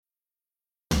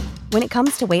When it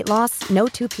comes to weight loss, no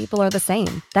two people are the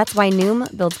same. That's why Noom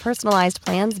builds personalized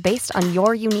plans based on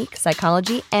your unique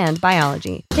psychology and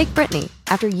biology. Take Brittany.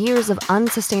 After years of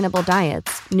unsustainable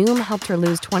diets, Noom helped her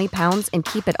lose 20 pounds and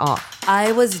keep it off.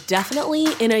 I was definitely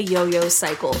in a yo-yo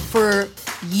cycle for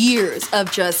years of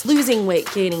just losing weight,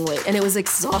 gaining weight, and it was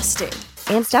exhausting.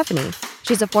 And Stephanie.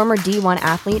 She's a former D1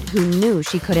 athlete who knew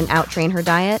she couldn't outtrain her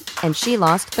diet, and she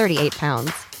lost 38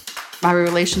 pounds. My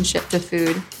relationship to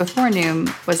food before Noom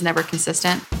was never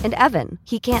consistent. And Evan,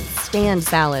 he can't stand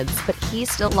salads, but he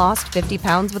still lost 50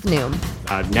 pounds with Noom.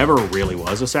 I never really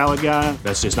was a salad guy.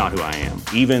 That's just not who I am.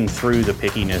 Even through the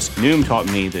pickiness, Noom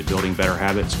taught me that building better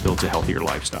habits builds a healthier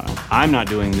lifestyle. I'm not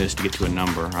doing this to get to a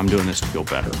number. I'm doing this to feel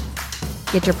better.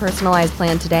 Get your personalized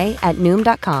plan today at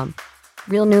Noom.com.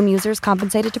 Real Noom users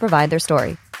compensated to provide their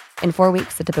story. In 4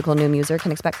 weeks, the typical Noom user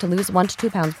can expect to lose 1 to 2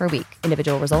 pounds per week.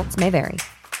 Individual results may vary.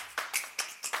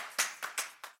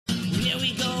 Here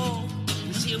we go,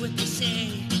 let's hear what they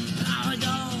say. Power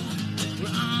go, we're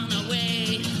on our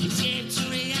way. Escape to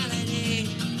reality.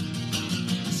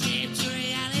 Escape to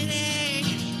reality.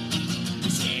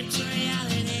 Escape to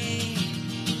reality.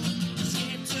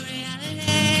 Escape to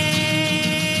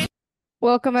reality.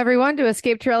 Welcome everyone to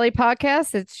Escape to Reality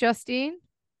Podcast. It's Justine.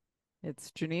 It's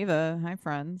Geneva. Hi,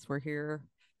 friends. We're here.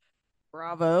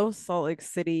 Bravo, Salt Lake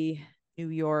City, New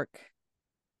York,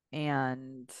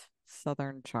 and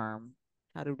Southern Charm.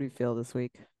 How did we feel this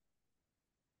week?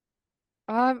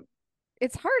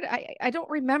 It's hard. I don't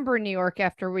remember New York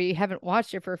after we haven't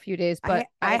watched it for a few days, but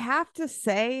I have to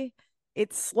say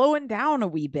it's slowing down a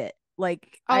wee bit.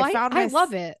 Like I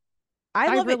love it.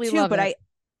 I love really it too, love but it.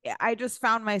 I just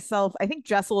found myself. I think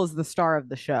Jessel is the star of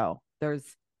the show.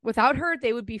 Without her,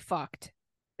 they would be fucked.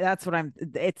 That's what I'm.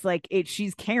 It's like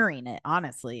she's carrying it,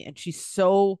 honestly, and she's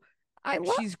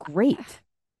great.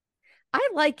 I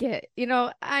like it. You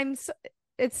know,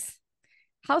 it's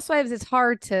Housewives. It's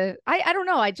hard to. I don't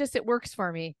know. It works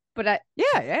for me. But no,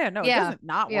 it doesn't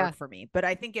not work for me. But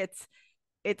I think it's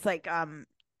like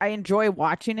I enjoy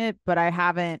watching it, but I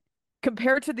haven't.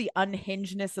 Compared to the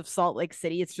unhingedness of Salt Lake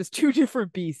City, it's just two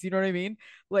different beasts. You know what I mean?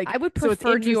 Like I would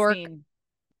prefer New York.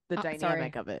 The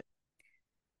dynamic of it.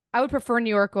 I would prefer New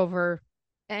York over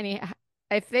any.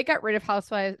 If they got rid of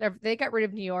Housewives, or if they got rid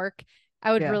of New York,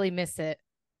 I would really miss it.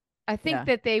 I think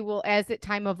that they will, as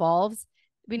time evolves.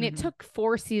 I mean, it took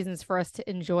 4 seasons for us to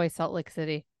enjoy Salt Lake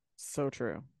City. So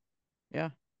true. Yeah.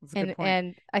 That's a and good point.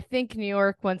 and I think New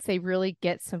York, once they really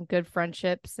get some good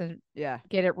friendships and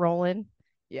get it rolling.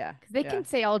 Yeah. Because they can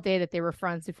say all day that they were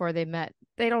friends before they met.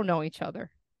 They don't know each other.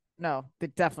 No, they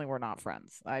definitely were not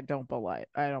friends. I don't buy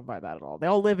that at all. They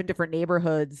all live in different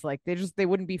neighborhoods. Like they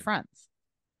wouldn't be friends.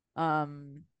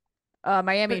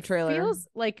 Miami trailer feels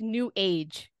like new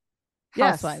age.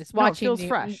 Yes. Housewives No, watching it feels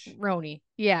fresh. Roni.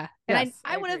 Yeah. And yes,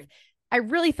 I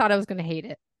really thought I was gonna hate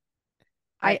it.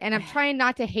 I'm trying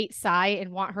not to hate Sai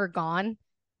and want her gone,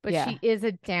 but she is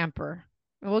a damper.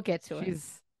 And we'll get to it.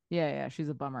 She's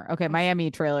a bummer. Okay,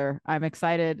 Miami trailer. I'm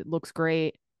excited. It looks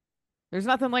great. There's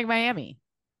nothing like Miami.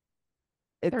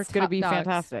 It's going to be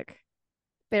fantastic.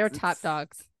 They're top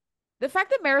dogs. The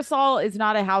fact that Marisol is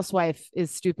not a housewife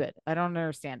is stupid. I don't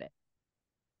understand it.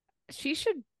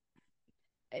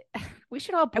 We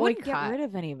should all boycott. I wouldn't get rid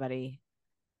of anybody.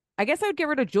 I guess I would get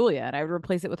rid of Julia and I would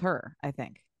replace it with her, I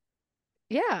think.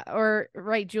 Yeah,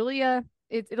 Julia.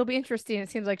 It'll be interesting.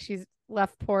 It seems like she's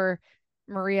left poor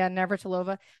Maria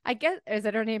Navratilova. I guess, is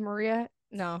that her name, Maria?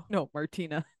 No,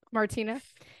 Martina.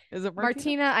 Is it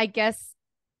Martina? I guess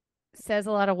says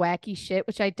a lot of wacky shit,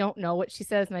 which I don't know what she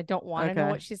says, and I don't want to know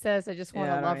what she says. I just want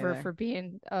to love her for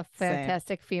being a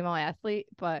fantastic female athlete.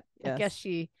 But I guess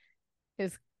she's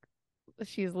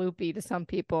loopy to some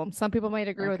people. Some people might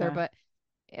agree with her, but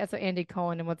that's what Andy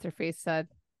Cohen and what's her face said.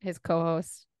 His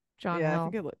co-host John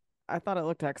Hill. I thought it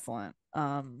looked excellent.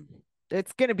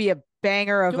 It's gonna be a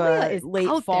banger of a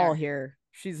late fall here.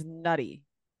 She's nutty.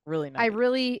 Really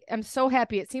nice. I'm so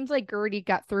happy. It seems like Gertie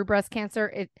got through breast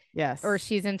cancer. Or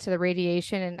she's into the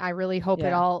radiation, and I really hope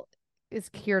it all is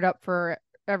cured up for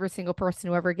every single person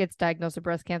who ever gets diagnosed with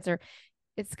breast cancer.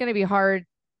 It's going to be hard.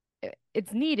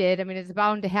 It's needed. I mean, it's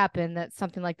bound to happen that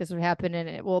something like this would happen,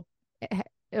 and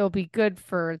it'll be good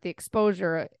for the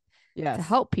exposure to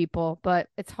help people, but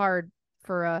it's hard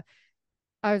for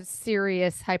a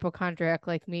serious hypochondriac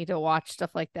like me to watch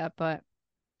stuff like that. But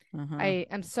I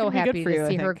am so happy to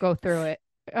see her go through it.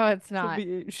 Oh, it's not.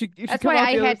 That's why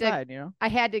I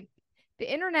had to.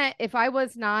 The internet.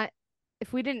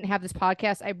 If we didn't have this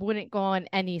podcast, I wouldn't go on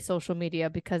any social media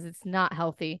because it's not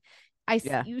healthy.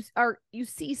 You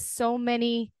see so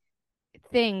many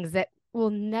things that will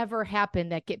never happen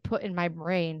that get put in my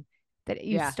brain that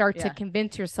you start to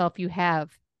convince yourself you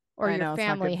have, or your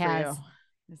family has.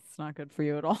 It's not good for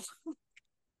you at all.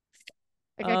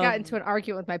 Like I got into an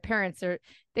argument with my parents.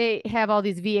 They have all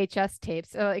these VHS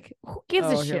tapes. Like, who gives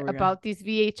a shit about these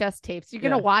VHS tapes? You're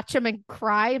gonna watch them and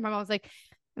cry. And my mom's like,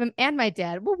 and my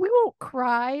dad, well, we won't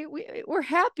cry. We're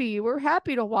happy. We're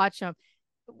happy to watch them.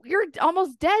 You're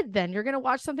almost dead. Then you're gonna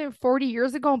watch something 40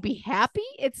 years ago and be happy.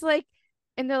 It's like,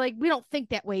 and they're like, we don't think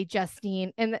that way,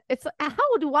 Justine. And it's like,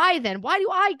 how do I then? Why do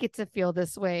I get to feel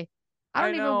this way? I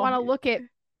don't even want to look at.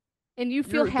 And you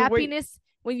feel happiness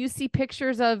when you see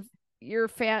pictures of your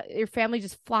family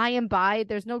just flying by.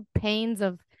 There's no pains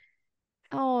of,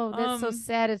 oh, that's so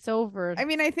sad, it's over. I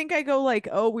mean, I think I go like,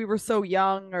 oh, we were so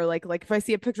young, or like if I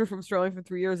see a picture from Sterling from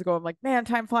 3 years ago, I'm like, man,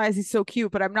 time flies, he's so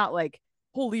cute. But I'm not like,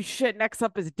 holy shit, next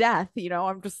up is death,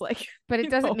 I'm just like, but it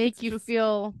doesn't make you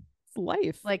feel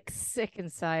life like sick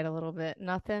inside a little bit.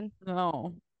 Nothing.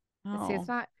 No. See, it's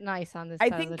not nice on this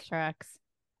side of the tracks.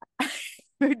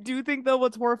 I do think though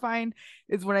what's horrifying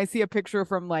is when I see a picture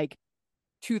from like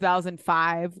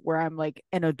 2005 where I'm like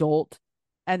an adult,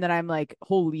 and then I'm like,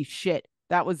 holy shit,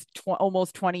 that was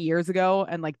almost 20 years ago,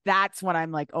 and like that's when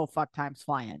I'm like, oh fuck, time's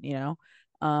flying.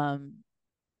 When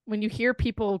you hear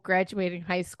people graduating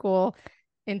high school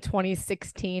in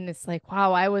 2016, it's like,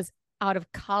 wow, I was out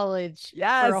of college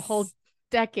for a whole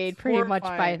decade pretty much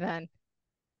by then.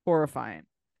 Horrifying.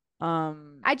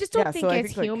 I just don't think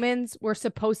as humans we're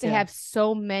supposed to have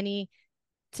so many,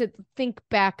 to think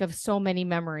back of so many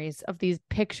memories of these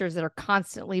pictures that are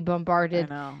constantly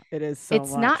bombarded. I know it is.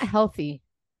 It's not healthy.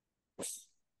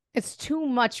 It's too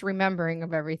much remembering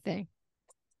of everything.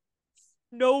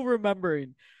 No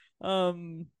remembering. Are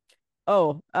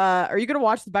you gonna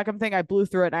watch the Beckham thing? I blew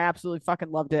through it and I absolutely fucking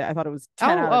loved it. I thought it was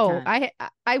 10 out of 10.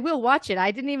 I will watch it.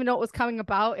 I didn't even know it was coming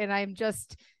about, and I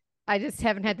just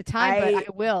haven't had the time, but I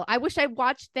will. I wish I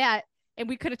watched that and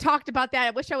we could have talked about that.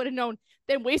 I wish I would have known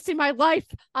than wasting my life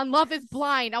on Love is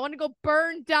Blind. I want to go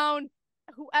burn down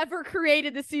whoever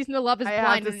created the season of Love is Blind.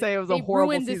 I have to say it was a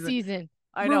horrible ruined the season.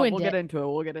 I know. We'll get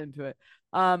into it.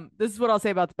 This is what I'll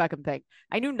say about the Beckham thing.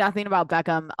 I knew nothing about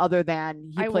Beckham other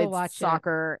than he played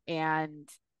soccer and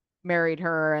married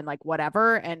her and like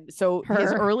whatever. And so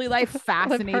his early life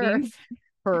fascinating.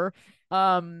 Her.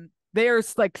 They're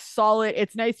like solid.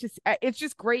 It's nice to see. It's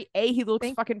just great. He looks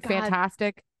fucking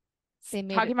fantastic.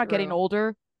 Talking about getting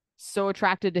older. So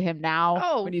attracted to him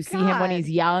now. When you see him when he's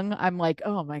young, I'm like,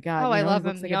 oh my god. I love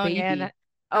him like young and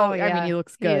I mean, he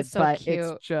looks good, so but cute.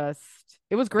 It's just,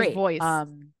 it was great. His voice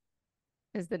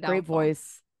is the downfall. Great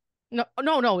voice. No,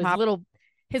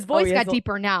 his voice got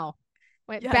deeper now.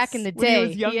 Back in the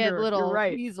day, he had little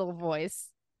weasel voice.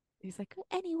 He's like,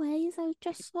 anyways, I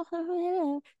just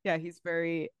it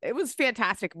was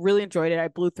fantastic. Really enjoyed it. I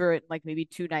blew through it in like maybe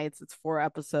 2 nights. It's 4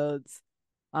 episodes.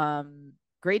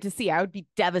 Great to see. I would be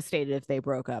devastated if they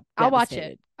broke up. I'll watch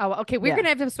it. Okay, we're gonna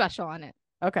have a special on it.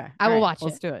 Okay, I will watch it.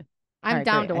 Let's do it. I'm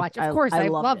down to watch. Of course, I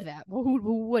love that. Well,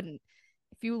 who wouldn't?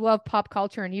 If you love pop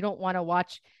culture and you don't want to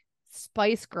watch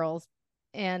Spice Girls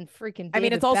and freaking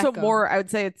David it's also Beckham. more, I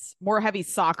would say it's more heavy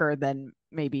soccer than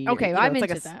maybe. Okay, I'm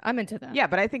into that. I'm into that. Yeah,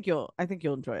 but I think you'll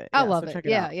enjoy it. I love it. Check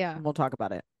it out, yeah. And we'll talk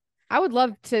about it. I would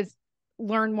love to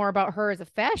learn more about her as a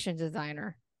fashion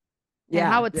designer. Yeah,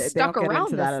 and how it's stuck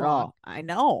around that at all. I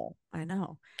know.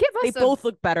 They both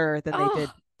look better than they did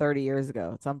 30 years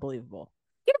ago. It's unbelievable.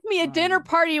 Give me a dinner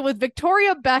party with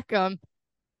Victoria Beckham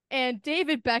and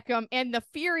David Beckham and the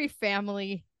Fury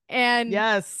family. And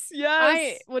yes,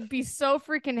 I would be so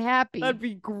freaking happy. That'd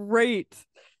be great.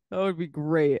 That would be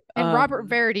great. And Robert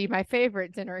Vertes, my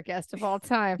favorite dinner guest of all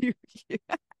time.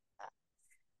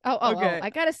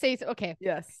 I gotta say, okay.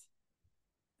 Yes.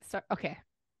 So, okay.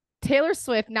 Taylor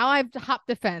Swift. Now I've hopped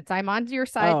the fence. I'm on your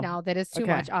side now. That is too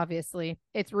much. Obviously,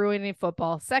 it's ruining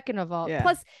football. Second of all,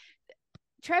 plus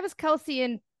Travis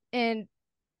Kelce and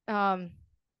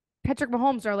Patrick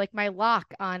Mahomes are like my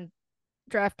lock on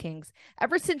DraftKings.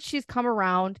 Ever since she's come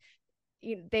around,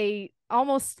 they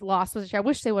almost lost. Which I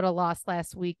wish they would have lost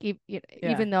last week.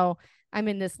 Even though I'm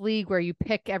in this league where you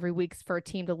pick every week for a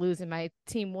team to lose, and my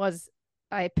team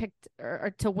I picked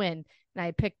or to win, and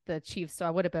I picked the Chiefs, so I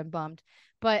would have been bummed.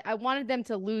 But I wanted them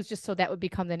to lose just so that would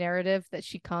become the narrative that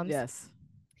she comes. Yes.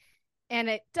 And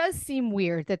it does seem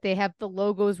weird that they have the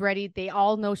logos ready. They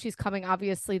all know she's coming.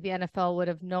 Obviously, the NFL would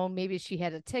have known maybe she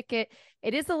had a ticket.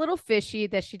 It is a little fishy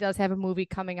that she does have a movie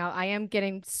coming out. I am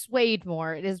getting swayed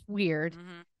more. It is weird.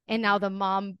 Mm-hmm. And now the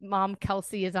mom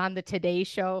Kelsey is on the Today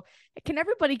Show. Can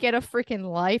everybody get a freaking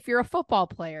life? You're a football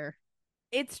player.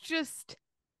 It's just,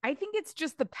 I think it's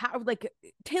just the power. Like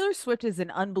Taylor Swift is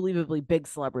an unbelievably big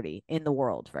celebrity in the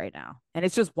world right now, and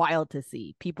it's just wild to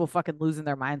see people fucking losing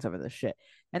their minds over this shit.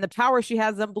 And the power she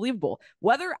has is unbelievable.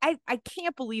 Whether I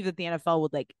can't believe that the NFL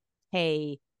would like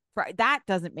pay for that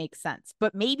doesn't make sense.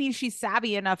 But maybe she's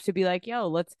savvy enough to be like,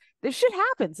 yo, this shit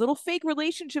happens. Little fake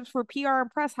relationships for PR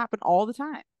and press happen all the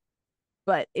time.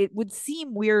 But it would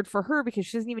seem weird for her because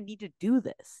she doesn't even need to do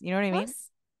this. You know what I mean?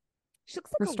 She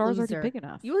looks Her like a star's loser. already big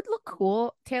enough. You would look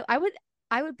cool, Taylor.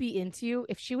 I would be into you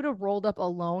if she would have rolled up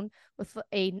alone with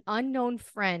an unknown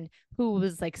friend who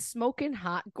was like smoking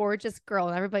hot, gorgeous girl,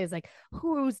 and everybody's like,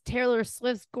 "Who's Taylor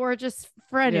Swift's gorgeous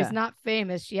friend who's not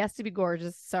famous? She has to be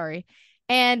gorgeous." Sorry,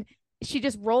 and she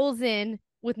just rolls in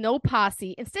with no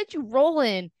posse. Instead, you roll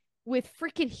in with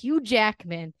freaking Hugh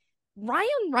Jackman,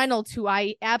 Ryan Reynolds, who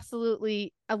I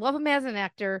love him as an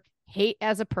actor, hate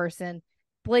as a person.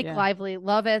 Blake Lively,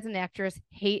 love as an actress,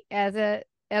 hate as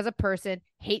a person,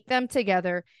 hate them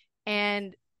together.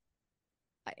 And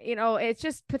it's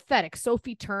just pathetic.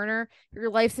 Sophie Turner,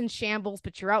 your life's in shambles,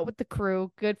 but you're out with the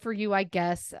crew. Good for you, I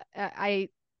guess. I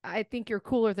think you're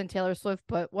cooler than Taylor Swift,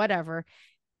 but whatever.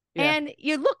 Yeah. And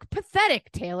you look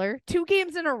pathetic, Taylor. 2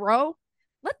 games in a row.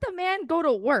 Let the man go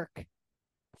to work.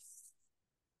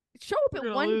 Show up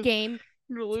at one game,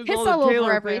 piss all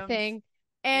over everything. Fans.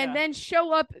 And then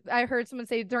show up. I heard someone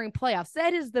say during playoffs,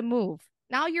 that is the move.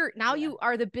 Now you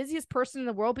are the busiest person in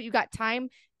the world, but you got time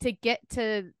to get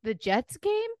to the Jets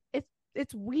game.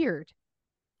 It's weird.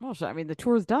 Well, I mean, the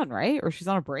tour's done, right? Or she's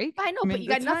on a break. I know, but you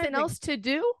got nothing else to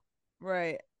do.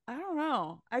 Right. I don't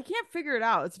know. I can't figure it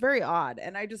out. It's very odd.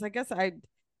 And I guess at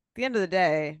the end of the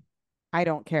day, I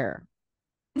don't care.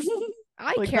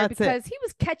 I care because he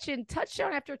was catching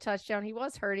touchdown after touchdown. He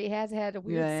was hurt. He has had a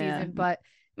weird season, but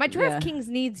my DraftKings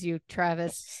needs you,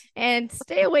 Travis, and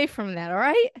stay away from that. All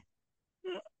right,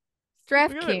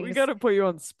 DraftKings. We gotta put you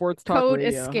on sports talk code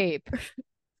radio. escape.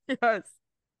 Yes.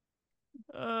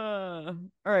 All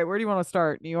right. Where do you want to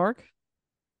start? New York.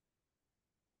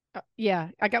 Yeah,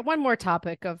 I got one more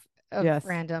topic of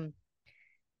random.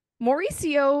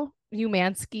 Mauricio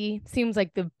Umansky seems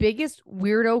like the biggest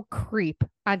weirdo creep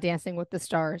on Dancing with the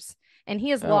Stars, and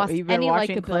he has lost any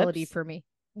likability clips? For me.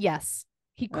 Yes,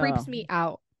 he creeps me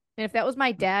out. And if that was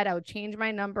my dad, I would change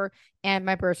my number and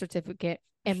my birth certificate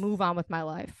and move on with my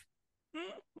life.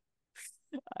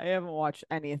 I haven't watched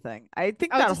anything. I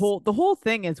think the whole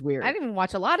thing is weird. I didn't even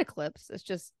watch a lot of clips. It's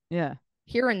just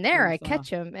here and there I catch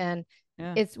him, and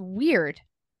it's weird.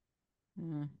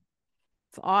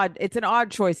 It's odd. It's an odd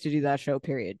choice to do that show,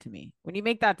 period, to me. When you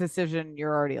make that decision,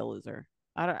 you're already a loser.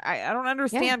 I don't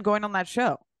understand going on that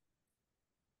show.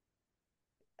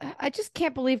 I just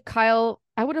can't believe Kyle.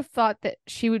 I would have thought that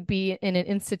she would be in an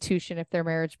institution if their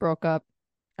marriage broke up.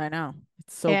 I know.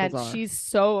 It's so bizarre. And she's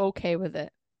so okay with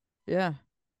it. Yeah.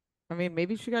 I mean,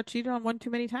 maybe she got cheated on one too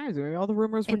many times. Maybe all the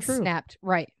rumors were true. Snapped.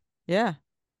 Right. Yeah.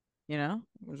 It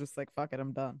was just like, fuck it,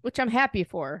 I'm done. Which I'm happy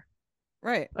for.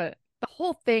 Right. But the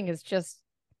whole thing is just.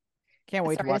 Can't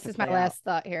wait to watch this is my last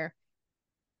thought here.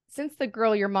 Since the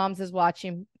girl your mom's is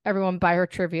watching, everyone buy her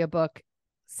trivia book,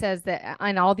 says that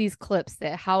on all these clips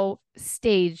that how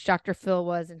staged Dr. Phil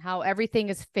was and how everything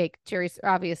is fake. Jerry's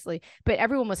obviously, but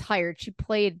everyone was hired. She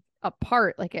played a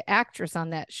part like an actress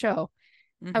on that show.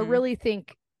 Mm-hmm. I really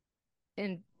think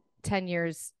in 10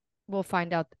 years, we'll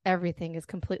find out everything is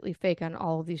completely fake on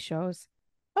all of these shows.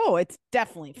 Oh, it's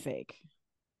definitely fake.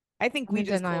 I think we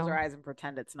just close our eyes and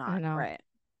pretend it's not. Right.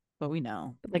 But we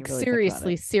know. Like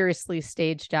really seriously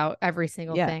staged out every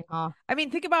single thing. Oh. I mean,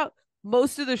 think about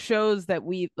most of the shows that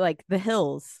we like, The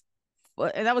Hills.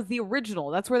 And that was the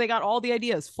original. That's where they got all the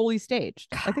ideas fully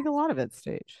staged. God. I think a lot of it's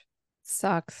staged.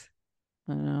 Sucks.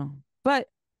 I know. But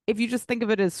if you just think of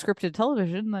it as scripted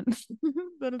television, then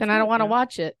then I don't want to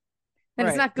watch it. And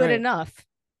it's not good enough.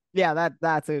 Yeah,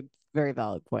 that's a very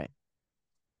valid point.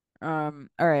 All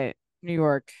right. New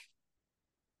York.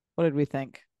 What did we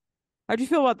think? How'd you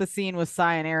feel about the scene with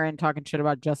Cy and Aaron talking shit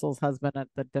about Jessel's husband at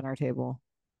the dinner table?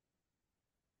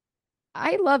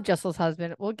 I love Jessel's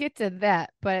husband. We'll get to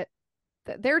that, but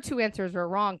their 2 answers were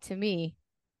wrong to me.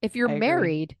 If you're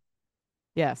married,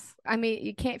 yes. I mean,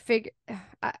 you can't figure.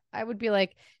 I would be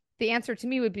like, the answer to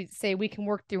me would be say we can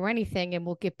work through anything and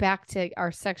we'll get back to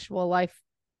our sexual life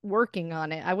working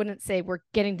on it. I wouldn't say we're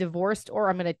getting divorced or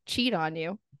I'm going to cheat on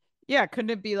you. Yeah, couldn't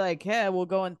it be like, hey, we'll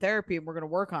go in therapy and we're going to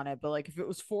work on it. But like, if it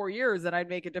was 4 years, then I'd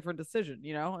make a different decision.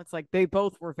 It's like they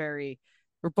both were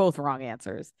both wrong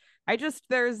answers.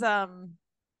 There's an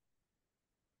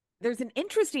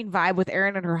interesting vibe with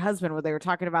Erin and her husband where they were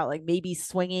talking about like maybe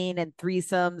swinging and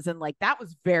threesomes. And like, that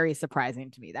was very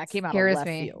surprising to me. That came out of left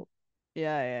field.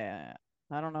 Yeah.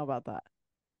 I don't know about that.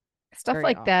 Stuff Very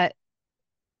like odd. that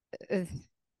is,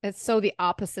 it's so the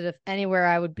opposite of anywhere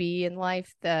I would be in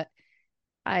life that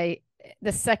I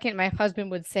the second my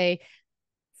husband would say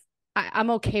I'm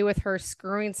okay with her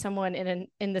screwing someone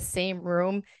in the same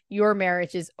room, your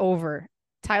marriage is over.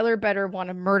 Tyler better want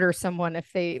to murder someone if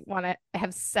they want to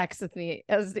have sex with me,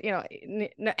 as you know,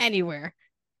 anywhere.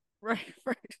 Right,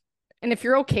 right. And if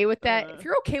you're okay with that, if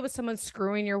you're okay with someone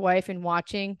screwing your wife and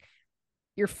watching,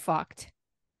 you're fucked.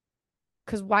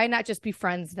 Because why not just be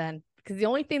friends then? Because the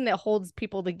only thing that holds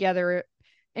people together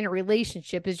in a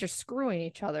relationship is just screwing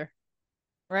each other.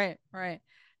 Right, right.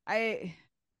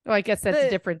 Well, I guess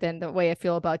that's different than the way I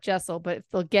feel about Jessel, but if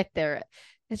they'll get there,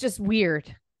 it's just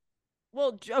weird.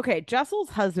 Well, okay,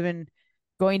 Jessel's husband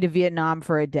going to Vietnam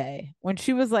for a day when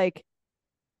she was like,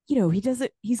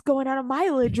 he's going on a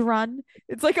mileage run.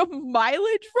 It's like a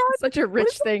mileage run. Such a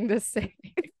rich thing to say.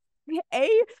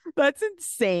 That's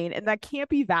insane. And that can't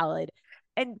be valid.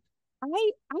 And I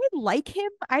like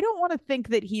him. I don't want to think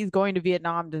that he's going to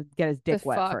Vietnam to get his dick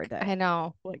wet for a day. I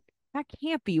know. Like, that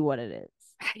can't be what it is.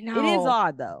 I know. It is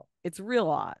odd, though. It's real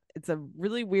odd. It's a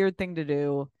really weird thing to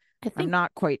do. I'm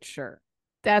not quite sure.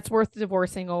 That's worth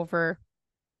divorcing over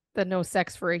the no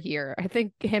sex for a year. I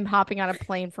think him hopping on a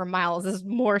plane for miles is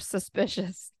more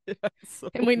suspicious. Yeah, so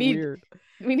and we weird.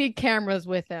 need cameras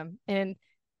with him. And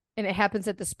it happens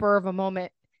at the spur of a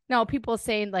moment. Now, people are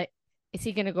saying, like, is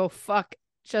he gonna go fuck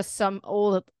just some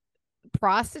old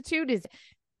prostitute?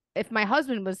 If my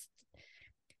husband was,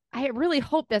 I really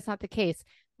hope that's not the case.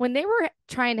 When they were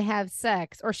trying to have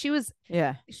sex, or she was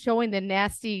showing the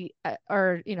nasty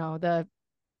or the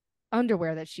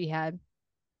underwear that she had.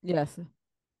 Yes.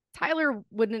 Tyler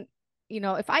wouldn't,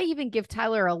 if I even give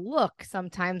Tyler a look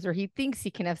sometimes, or he thinks he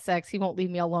can have sex, he won't leave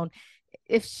me alone.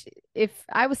 If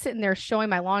I was sitting there showing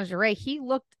my lingerie, he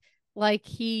looked like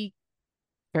he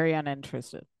very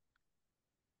uninterested.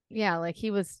 Yeah, like he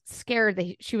was scared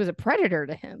that she was a predator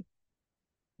to him.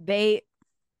 I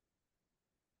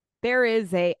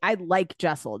like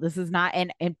Jessel. This is not,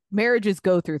 and marriages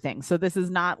go through things. So this is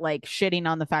not like shitting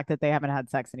on the fact that they haven't had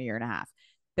sex in a year and a half.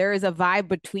 There is a vibe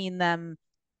between them.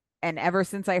 And ever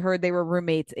since I heard they were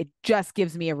roommates, it just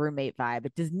gives me a roommate vibe.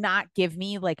 It does not give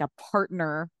me like a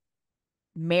partner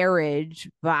marriage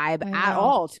vibe at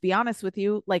all, to be honest with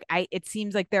you. Like, it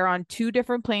seems like they're on two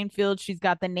different playing fields. She's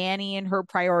got the nanny and her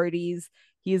priorities.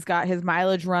 He's got his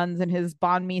mileage runs and his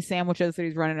banh mi sandwiches that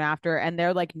he's running after, and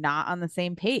they're like not on the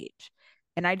same page.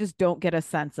 And I just don't get a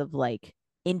sense of like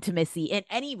intimacy in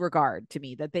any regard to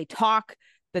me, that they talk,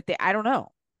 I don't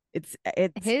know.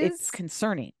 It's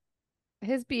concerning.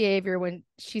 His behavior when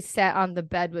she sat on the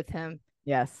bed with him,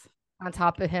 yes, on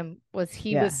top of him, was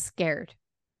scared.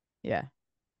 Yeah.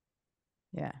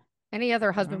 Any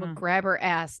other husband would grab her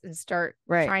ass and start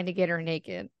trying to get her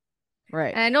naked.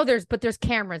 Right. And I know there's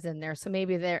cameras in there, so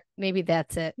maybe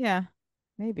that's it. Yeah,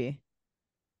 maybe.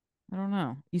 I don't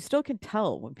know. You still can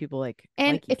tell when people like.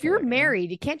 And like if you're married,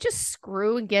 you can't just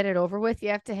screw and get it over with. You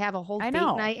have to have a whole date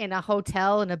night in a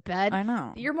hotel and a bed. I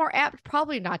know. You're more apt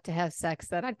probably not to have sex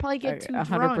then. I'd probably get too 100%.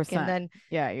 Drunk and then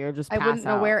you're just. I wouldn't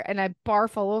know where, and I'd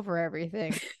barf all over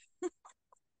everything.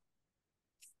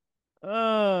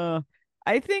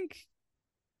 I think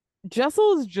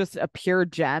Jessel is just a pure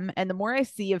gem, and the more I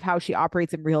see of how she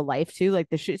operates in real life too, like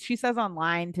the shit she says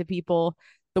online to people,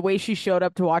 the way she showed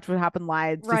up to watch what happened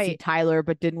live to see Tyler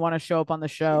but didn't want to show up on the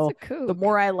show, the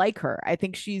more I like her. I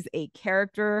think she's a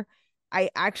character. I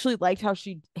actually liked how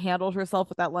she handled herself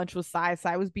with that lunch with Sai.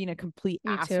 Sai was being a complete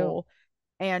asshole.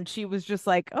 And she was just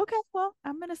like, okay, well,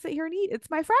 I'm going to sit here and eat. It's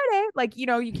my Friday. Like,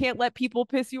 you can't let people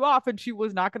piss you off. And she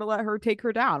was not going to let her take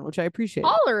her down, which I appreciate.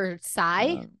 Call her,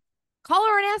 Sai. Call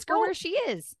her and ask her where she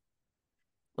is.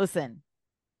 Listen,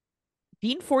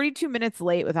 being 42 minutes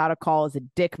late without a call is a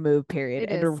dick move, period.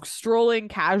 And strolling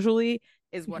casually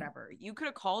is whatever. You could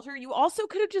have called her. You also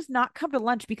could have just not come to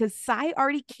lunch, because Sai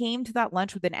already came to that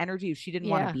lunch with an energy if she didn't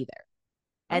want to be there.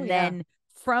 And then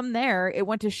from there, it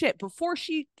went to shit. Before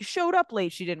she showed up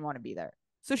late, she didn't want to be there.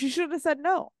 So she should have said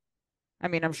no. I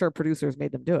mean, I'm sure producers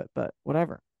made them do it, but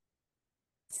whatever.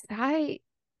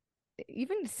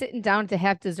 Even sitting down to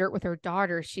have dessert with her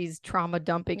daughter, she's trauma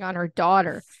dumping on her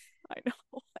daughter. I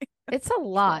know. It's a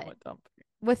lot.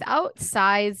 Without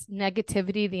Sai's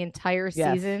negativity the entire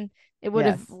season, it would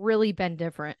have really been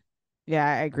different. Yeah,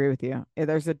 I agree with you.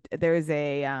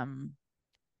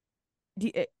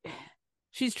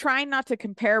 She's trying not to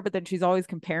compare, but then she's always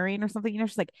comparing or something.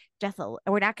 She's like, Jessel,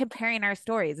 we're not comparing our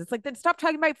stories. It's like, then stop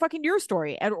talking about fucking your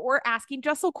story or asking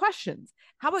Jessel questions.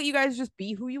 How about you guys just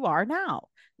be who you are now?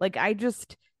 Like, I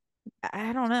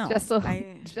don't know. Jessel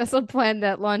planned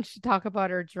that lunch to talk about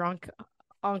her drunk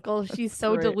uncle. She's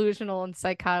so delusional and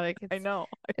psychotic. I know.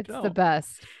 It's the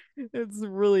best. It's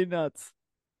really nuts.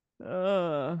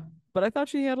 But I thought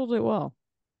she handled it well.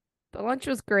 The lunch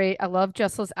was great. I love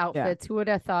Jessel's outfits. Who would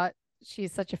have thought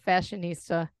she's such a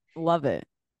fashionista? Love it.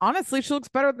 Honestly, she looks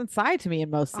better than Sai to me in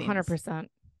most scenes. 100%.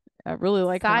 I really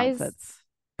like her outfits.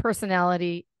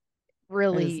 Personality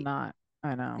really is not.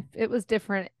 I know. If it was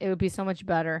different, it would be so much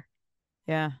better.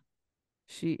 Yeah.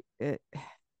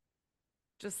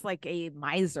 Just like a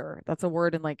miser. That's a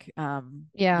word in like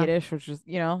Yiddish, which is,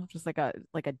 just like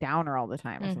a downer all the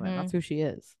time or something. That's who she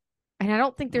is. And I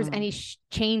don't think there's any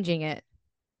changing it.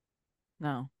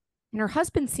 No. And her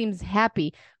husband seems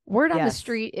happy. Word on the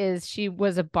street is she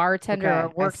was a bartender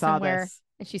or worked somewhere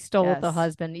and she stole with the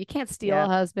husband. You can't steal a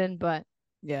husband, but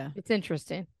it's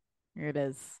interesting. It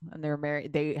is. And they were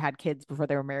married. They had kids before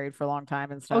they were married for a long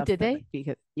time and stuff. Oh, did they?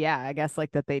 Because I guess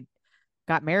like that they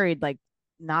got married like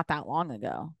not that long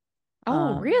ago.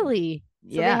 Oh, really?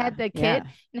 So they had the kid.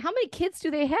 And how many kids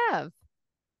do they have?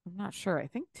 I'm not sure. I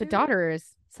think 2. The daughter is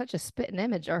such a spitting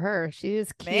image of her. She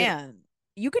is cute. Man,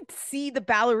 you could see the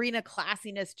ballerina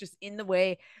classiness just in the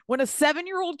way when a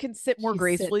 7-year-old can sit more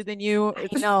gracefully than you. I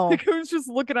know. Like, I was just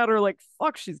looking at her like,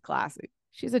 fuck, she's classy.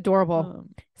 She's adorable.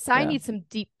 Sai needs some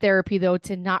deep therapy, though,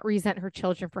 to not resent her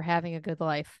children for having a good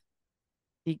life.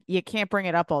 You can't bring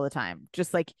it up all the time.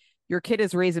 Just like your kid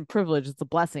is raised in privilege. It's a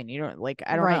blessing. You don't like,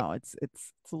 I don't know. It's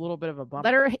a little bit of a bummer.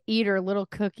 Let her eat her little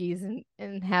cookies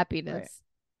and happiness.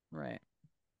 Right.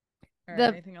 All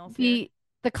right. Anything else?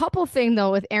 The couple thing,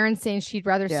 though, with Erin saying she'd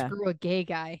rather screw a gay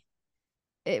guy.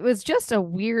 It was just a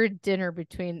weird dinner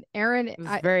between Erin. It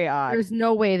was very odd. There's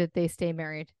no way that they stay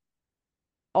married.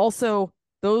 Also,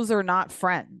 those are not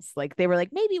friends. Like they were like,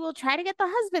 maybe we'll try to get the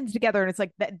husbands together. And it's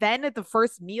like then at the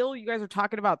first meal, you guys are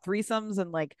talking about threesomes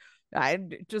and like,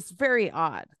 just very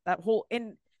odd. That whole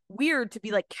and weird to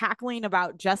be like cackling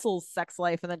about Jessel's sex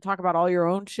life and then talk about all your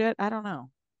own shit. I don't know.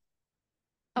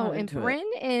 Oh, and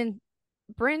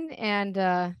Bryn and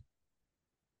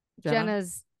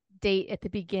Jenna's date at the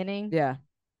beginning. Yeah.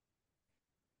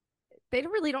 They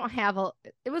really don't have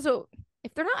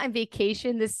if they're not on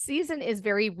vacation, this season is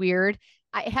very weird.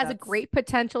 It has a great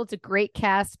potential. It's a great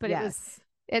cast, but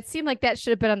it seemed like that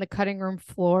should have been on the cutting room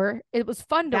floor. It was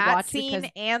fun to watch. That scene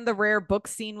and the rare book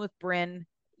scene with Bryn,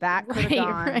 that could have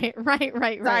gone.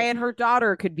 Right. Di and her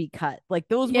daughter could be cut. Like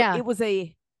those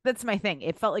that's my thing.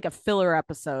 It felt like a filler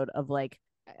episode of like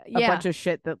a bunch of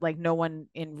shit that like no one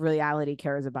in reality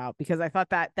cares about, because I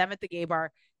thought that them at the gay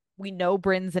bar, we know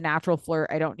Bryn's a natural flirt.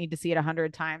 I don't need to see it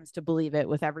 100 times to believe it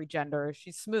with every gender.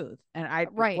 She's smooth. And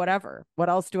whatever. What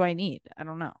else do I need? I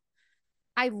don't know.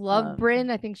 I love Bryn.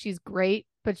 I think she's great,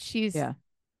 but she's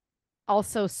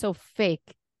also so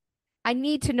fake. I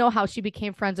need to know how she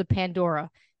became friends with Pandora.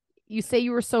 You say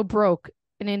you were so broke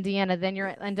in Indiana, then you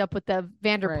end up with the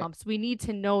Vanderpumps. Right. We need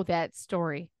to know that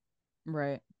story.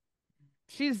 Right.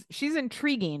 She's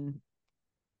intriguing,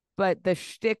 but the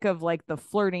shtick of like the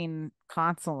flirting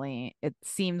constantly, it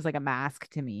seems like a mask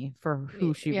to me for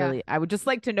who she really. I would just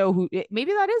like to know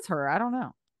maybe that is her. I don't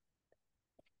know.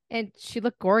 And she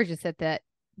looked gorgeous at that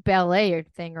ballet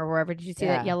thing or wherever. Did you see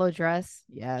that yellow dress?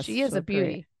 Yes, she is a beauty.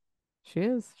 Great. She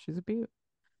is. She's a beauty.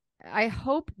 I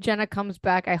hope Jenna comes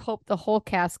back. I hope the whole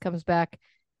cast comes back.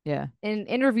 Yeah. In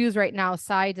interviews right now,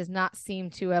 Sai does not seem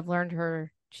to have learned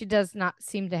her. She does not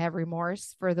seem to have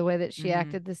remorse for the way that she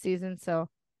acted this season. So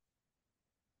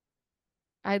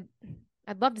I'd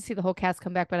love to see the whole cast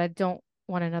come back, but I don't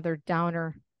want another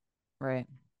downer. Right.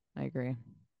 I agree.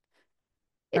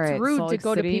 It's rude to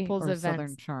go to City people's events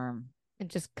Southern Charm and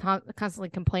just constantly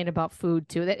complain about food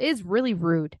too. That is really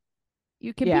rude.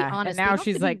 You can be honest. And now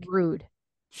she's like rude.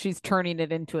 She's turning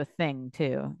it into a thing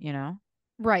too,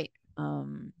 Right.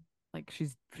 Like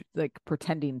she's like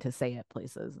pretending to say it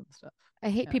places and stuff. I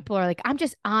hate people are like, I'm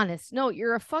just honest. No,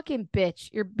 you're a fucking bitch.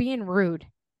 You're being rude.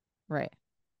 Right.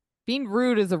 Being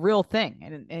rude is a real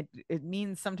thing. And it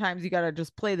means sometimes you got to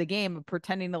just play the game of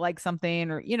pretending to like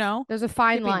something or, there's a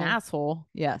fine line. An asshole.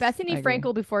 Yes. Bethany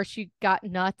Frankel, before she got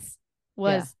nuts,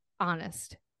 was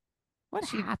honest. What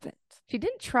happened? She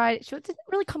didn't didn't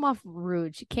really come off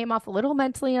rude. She came off a little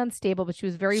mentally unstable, but she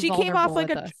was very vulnerable. She came off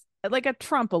like a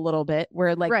Trump a little bit,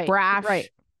 where like brash,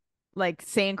 like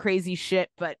saying crazy shit,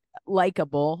 but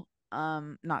likable.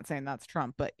 Not saying that's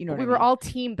Trump, but we were all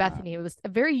team Bethany. It was a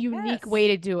very unique way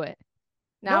to do it.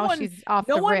 Now she's off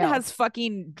the rails. No one has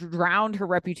fucking drowned her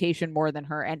reputation more than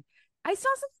her. And I saw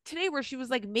something today where she was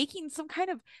like making some kind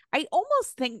of, I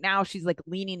almost think now she's like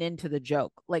leaning into the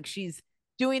joke. Like she's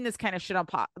doing this kind of shit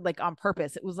on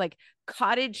purpose. It was like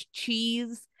cottage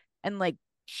cheese and like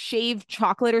shaved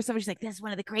chocolate or something. She's like, this is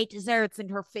one of the great desserts.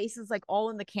 And her face is like all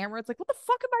in the camera. It's like, what the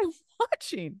fuck am I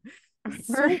watching? It's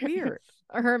so weird.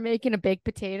 Or her making a baked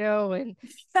potato and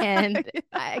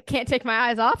I can't take my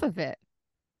eyes off of it.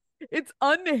 It's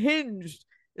unhinged.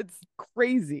 It's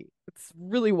crazy. It's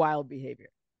really wild behavior.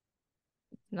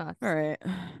 Nuts. All right.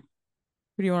 Who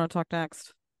do you want to talk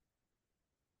next?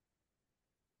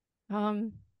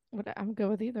 I'm good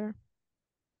with either.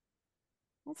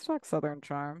 Let's talk Southern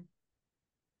Charm.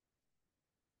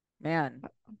 Man.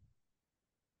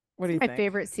 What do you think? My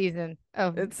favorite season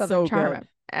of it's Southern so Charm. Good.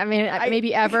 I mean,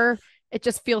 maybe ever. It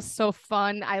just feels so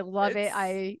fun. I love it.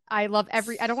 I love I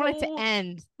don't want it to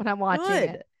end when I'm watching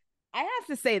it. I have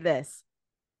to say this.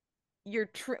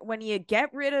 When you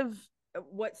get rid of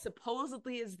what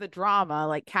supposedly is the drama,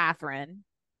 like Catherine,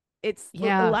 it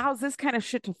allows this kind of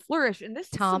shit to flourish. And this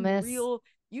Thomas, is real.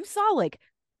 You saw like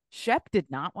Shep did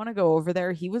not want to go over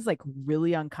there. He was like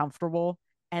really uncomfortable,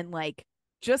 and like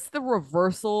just the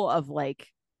reversal of like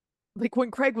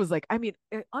when Craig was like, I mean,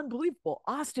 unbelievable.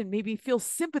 Austin made me feel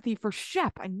sympathy for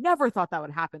Shep. I never thought that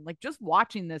would happen. Like just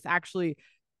watching this actually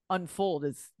unfold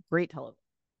is great television.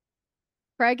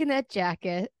 Craig in that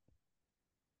jacket.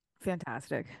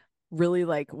 Fantastic. Really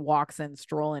like walks in,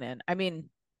 strolling in. I mean,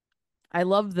 I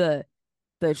love the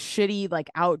shitty like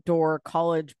outdoor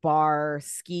college bar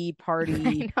ski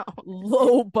party,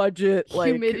 low budget,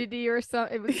 humidity or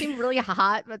something. It seemed really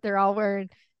hot, but they're all wearing.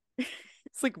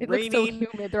 It's like it raining. Looks so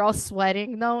humid. They're all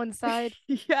sweating though inside.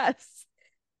 Yes,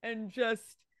 and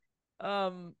just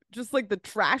like the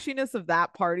trashiness of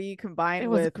that party combined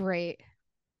with great.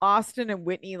 Austin and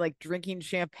Whitney like drinking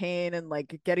champagne and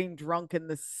like getting drunk in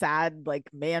this sad like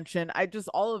mansion.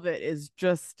 All of it is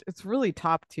just, it's really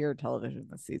top tier television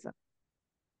this season.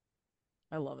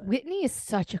 I love it. Whitney is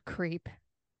such a creep.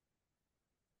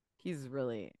 He's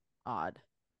really odd.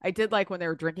 I did like when they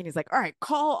were drinking, he's like, all right,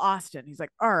 call Austin. He's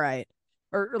like, all right.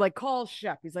 Or like call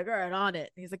Shep. He's like, all right, on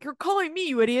it. And he's like, you're calling me,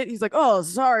 you idiot. He's like, oh,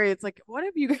 sorry. It's like, what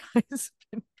have you guys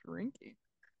been drinking?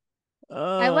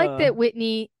 I like that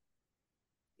Whitney,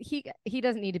 he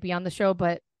doesn't need to be on the show,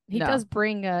 but he does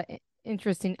bring a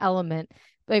interesting element.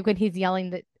 Like when he's yelling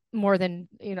that more than,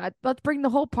 let's bring the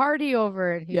whole party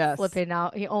over, and he's flipping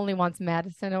out. He only wants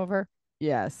Madison over.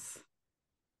 Yes.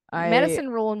 Madison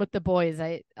rolling with the boys.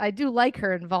 I do like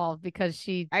her involved because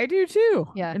I do too.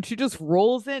 Yeah. And she just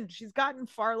rolls in. She's gotten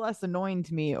far less annoying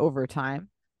to me over time.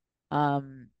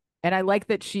 And I like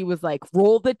that she was like,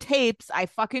 roll the tapes. I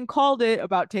fucking called it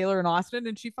about Taylor and Austin,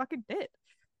 and she fucking did.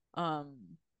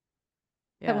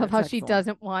 Yeah, I love how she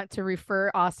doesn't want to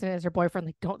refer Austin as her boyfriend.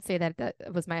 Like, don't say that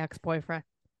was my ex-boyfriend.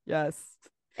 Yes.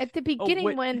 At the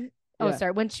beginning when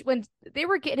they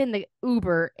were getting in the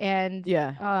Uber and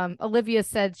Olivia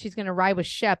said she's going to ride with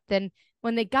Shep. Then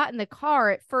when they got in the car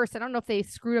at first, I don't know if they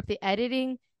screwed up the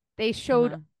editing. They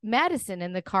showed Madison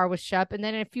in the car with Shep. And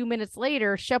then a few minutes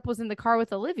later, Shep was in the car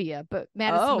with Olivia, but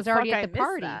Madison was already at the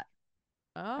party. That.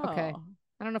 Oh, okay.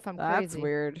 I don't know if I'm crazy. That's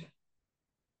weird.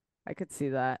 I could see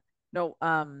that. No,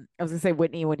 I was gonna say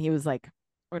Whitney when he was like,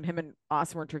 when him and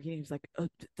Austin were drinking, he was like,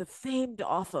 the famed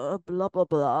author, blah blah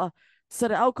blah,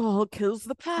 said alcohol kills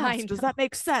the past. Does that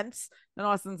make sense? And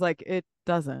Austin's like, it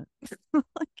doesn't.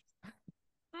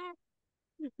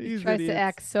 He tries to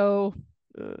act so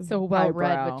well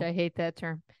read, which I hate that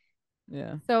term.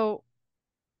 Yeah. So,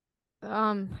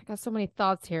 I got so many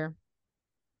thoughts here.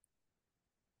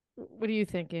 What are you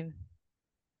thinking?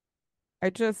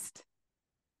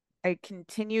 I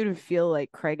continue to feel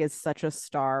like Craig is such a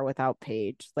star without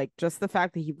Paige. Like just the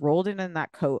fact that he rolled in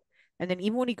that coat. And then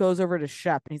even when he goes over to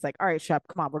Shep and he's like, all right, Shep,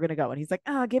 come on, we're going to go. And he's like,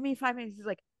 give me 5 minutes. He's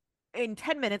like, in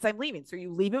 10 minutes, I'm leaving. So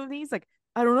you leaving with me? He's like,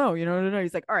 I don't know. No.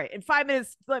 He's like, all right, in 5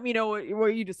 minutes, let me know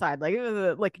what you decide.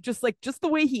 Like just the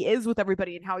way he is with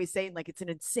everybody and how he's saying like, it's an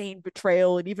insane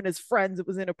betrayal. And even his friends, it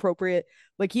was inappropriate.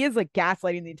 Like he is like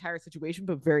gaslighting the entire situation,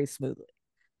 but very smoothly.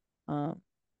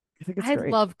 I think it's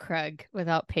great. Love Craig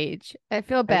without Paige. I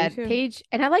feel bad. Paige,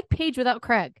 and I like Paige without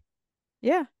Craig.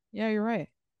 Yeah. Yeah, you're right.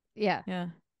 Yeah. Yeah.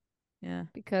 Yeah.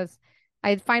 Because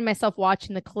I find myself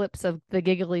watching the clips of the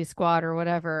Giggly Squad or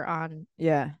whatever on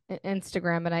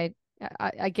Instagram, and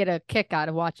I get a kick out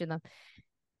of watching them.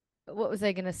 What was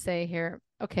I gonna say here?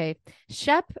 Okay.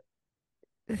 Shep,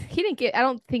 I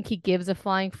don't think he gives a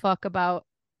flying fuck about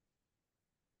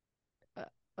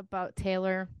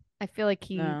Taylor. I feel like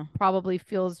he probably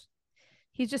feels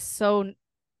he's just so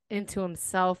into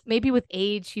himself. Maybe with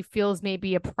age, he feels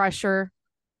maybe a pressure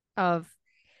of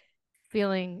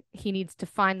feeling he needs to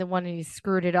find the one, and he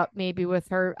screwed it up maybe with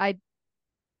her.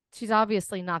 She's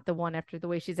obviously not the one after the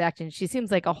way she's acting. She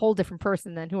seems like a whole different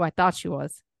person than who I thought she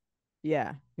was.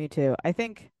 Yeah, me too. I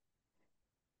think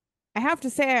I have to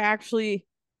say,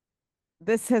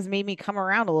 this has made me come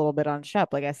around a little bit on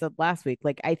Shep. Like I said last week,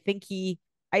 like I think he's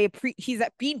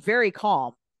being very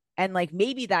calm, and like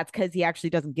maybe that's because he actually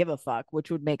doesn't give a fuck,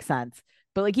 which would make sense.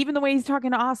 But like even the way he's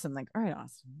talking to Austin, like, all right,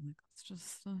 Austin, like, let's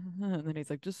just, and then he's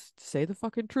like, just say the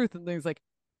fucking truth, and then he's like,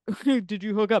 did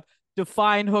you hook up?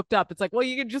 Define hooked up. It's like, well,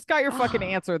 you just got your fucking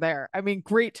answer there. I mean,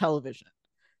 great television,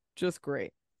 just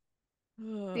great.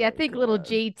 Yeah, I Oh, think little God.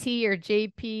 JT or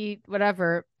JP,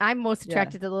 whatever. I'm most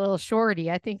attracted to the little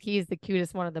shorty. I think he's the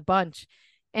cutest one of the bunch,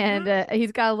 and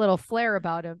he's got a little flair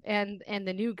about him. And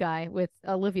the new guy with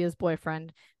Olivia's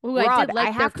boyfriend, who I Rod, did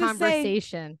like their have to say,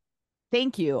 conversation.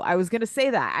 thank you. I was going to say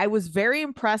that. I was very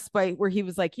impressed by where he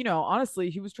was like, honestly,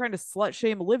 he was trying to slut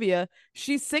shame Olivia.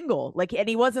 She's single. Like, and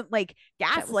he wasn't like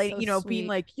That was gaslighting, so being sweet.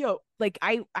 like, yo, like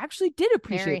I actually did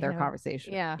appreciate Marry their him.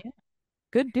 conversation. Yeah.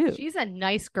 Good dude. She's a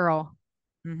nice girl.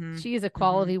 Mm-hmm. She is a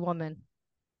quality woman.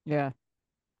 Yeah.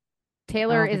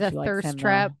 Taylor is a she likes thirst him,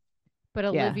 trap, though.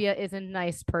 but Yeah. Olivia is a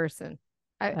nice person.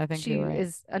 I think she you're right.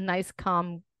 is a nice,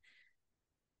 calm,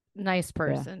 nice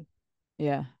person.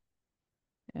 Yeah.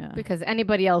 Yeah. Because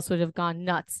anybody else would have gone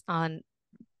nuts on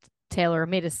Taylor,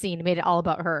 made a scene, made it all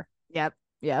about her. Yep.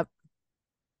 Yep.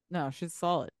 No, she's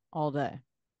solid all day.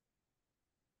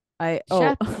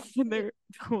 Shep. When they're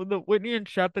the Whitney and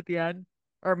Shep at the end,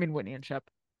 or I mean Whitney and Shep,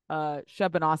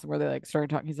 Shep and Austin, where they like started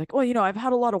talking. He's like, well, I've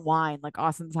had a lot of wine. Like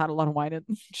Austin's had a lot of wine, and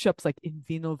Shep's like, in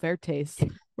Vino Vertes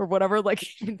or whatever. Like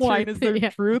wine is their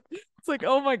truth. It's like,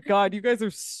 oh my God, you guys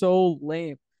are so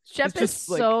lame. Shep is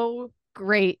so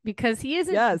great because he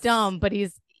isn't dumb, but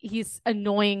he's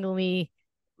annoyingly.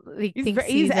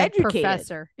 He's educated. A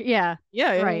professor. Yeah.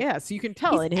 Right. Yeah. So you can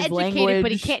tell in his educated, language,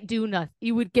 but he can't do nothing.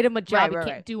 You would get him a job, he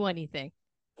can't do anything.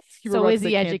 So is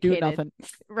he educated?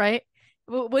 Right?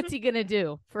 What's he gonna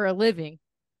do for a living?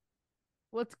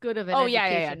 What's good of an education?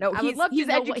 Yeah. No, I would love he's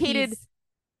to know educated.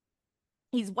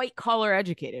 He's white collar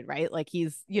educated, right? Like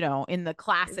he's, in the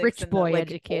classics, rich boy like,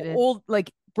 educated, old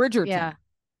like Bridgerton. Yeah.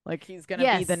 Like he's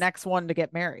gonna be the next one to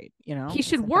get married. He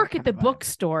should work at the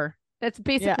bookstore. That's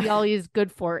basically all he's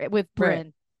good for with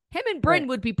Bryn. Him and Bryn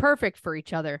would be perfect for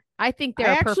each other. I think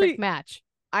they're a perfect match.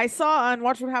 I saw on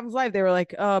Watch What Happens Live, they were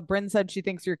like, Bryn said she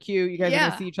thinks you're cute. You guys are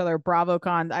gonna see each other at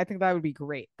BravoCon. I think that would be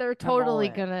great. They're totally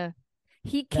gonna.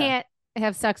 He can't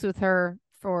have sex with her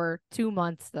for 2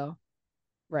 months though.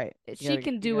 Right. She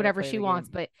can do whatever she wants,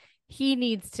 but he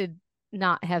needs to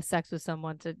not have sex with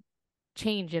someone to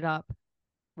change it up.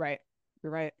 Right.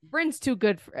 You're right. Bryn's too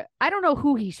good for it. I don't know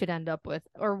who he should end up with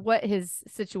or what his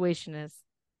situation is.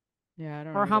 Yeah, I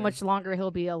don't know. Or how much longer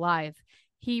he'll be alive.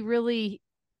 He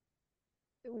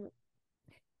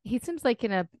seems like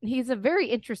he's a very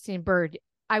interesting bird.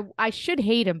 I should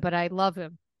hate him, but I love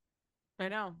him. I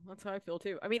know. That's how I feel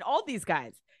too. I mean, all these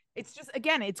guys. It's just,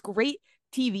 again, it's great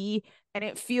TV and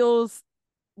it feels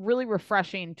really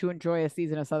refreshing to enjoy a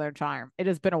season of Southern Charm. It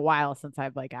has been a while since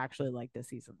I've actually liked a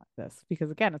season like this because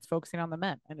again, it's focusing on the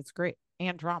men and it's great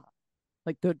and drama,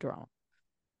 like good drama.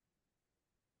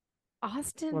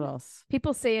 Austin. What else?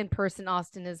 People say in person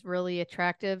Austin is really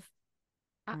attractive.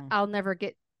 I'll never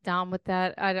get down with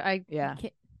that. I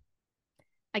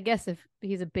guess if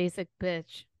he's a basic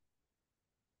bitch,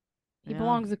 he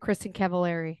belongs with Kristen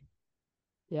Cavallari.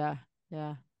 Yeah.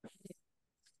 It's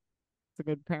a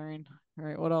good pairing. All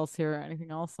right, what else here?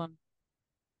 Anything else on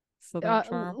Southern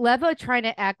Charm? Leva trying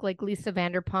to act like Lisa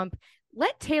Vanderpump.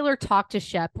 Let Taylor talk to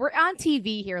Shep. We're on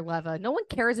TV here, Leva. No one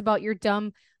cares about your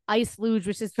dumb ice luge,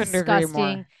 which is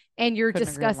disgusting, and your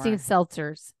disgusting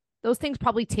seltzers. Those things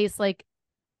probably taste like.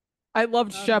 I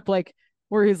loved Shep,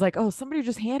 where he's like, oh, somebody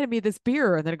just handed me this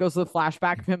beer. And then it goes to the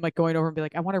flashback of him going over and be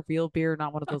like, I want a real beer,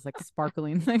 not one of those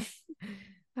sparkling things.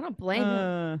 I don't blame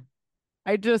him.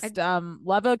 I just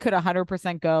Leva could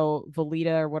 100% go.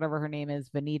 Velita or whatever her name is,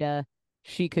 Vanita,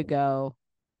 she could go.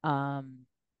 But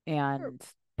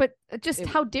just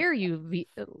how dare you,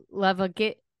 Leva,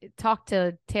 talk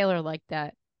to Taylor like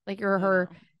that? Like you're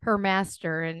her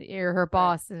master and you're her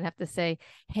boss, and have to say,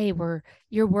 hey,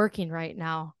 you're working right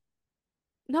now.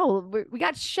 No, we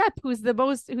got Shep, who's the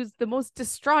most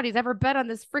distraught he's ever been on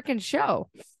this freaking show.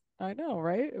 I know,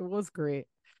 right? It was great.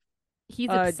 He's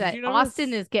upset.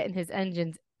 Austin is getting his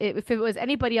engines. If it was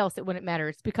anybody else, it wouldn't matter.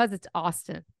 It's because it's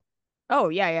Austin. Oh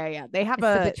yeah. They have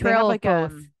a betrayal of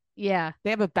both. Yeah, they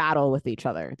have a battle with each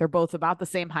other. They're both about the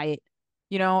same height.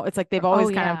 It's like they've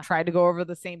always kind of tried to go over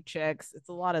the same chicks. It's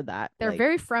a lot of that. They're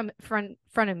very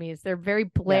frenemies. They're very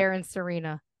Blair and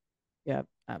Serena. Yep,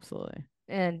 absolutely.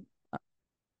 And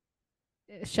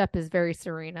Shep is very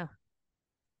Serena.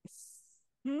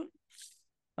 Did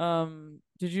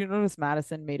you notice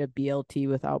Madison made a BLT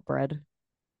without bread?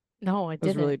 No, I I was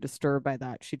didn't. really disturbed by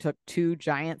that. She took 2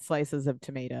 giant slices of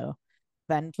tomato,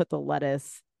 then put the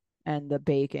lettuce and the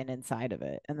bacon inside of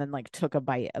it, and then like took a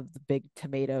bite of the big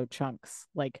tomato chunks.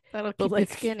 Like, That'll but keep you like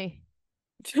skinny.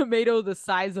 tomato the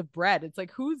size of bread. It's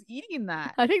like, who's eating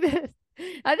that? I think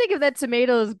if that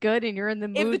tomato is good and you're in the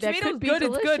If the mood, that tomato's could be good,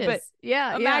 delicious. it's good. But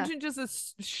yeah, imagine just a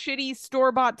shitty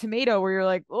store-bought tomato where you're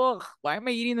like, ugh, why am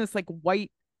I eating this like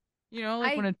white? You know,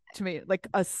 like when a tomato, like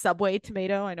a Subway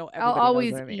tomato. I know everybody I'll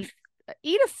always knows what I mean.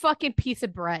 eat a fucking piece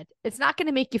of bread. It's not going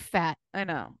to make you fat. I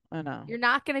know. You're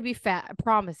not going to be fat. I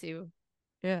promise you.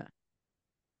 Yeah.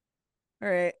 All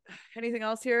right. Anything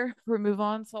else here before we move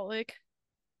on, Salt Lake?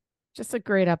 Just a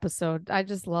great episode. I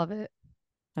just love it.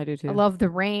 I do too. I love the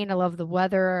rain. I love the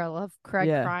weather. I love Craig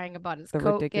crying about his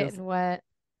coat getting wet.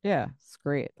 Yeah, it's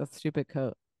great. That stupid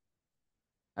coat.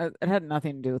 It had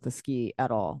nothing to do with the ski at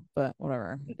all, but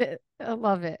whatever. I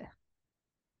love it.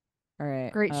 All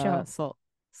right. Great show. Salt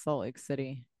Lake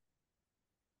City.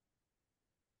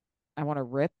 I want to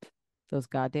rip those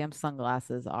goddamn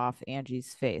sunglasses off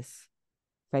Angie's face.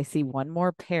 If I see one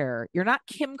more pair, you're not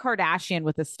Kim Kardashian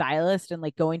with a stylist and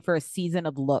like going for a season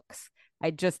of looks.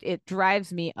 It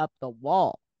drives me up the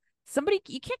wall.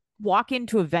 You can't walk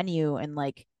into a venue and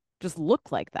like just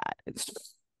look like that. It's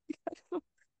just...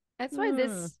 That's why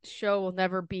this show will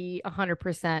never be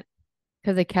 100%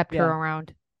 because they kept her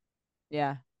around.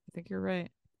 Yeah, I think you're right.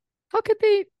 How could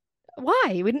they?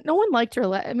 Why? No one liked her.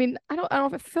 I mean, I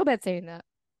don't feel bad saying that.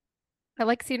 I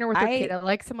like seeing her with her kid. I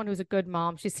like someone who's a good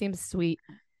mom. She seems sweet.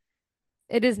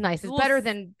 It is nice.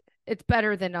 It's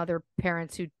better than other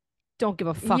parents who don't give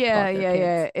a fuck about their kids.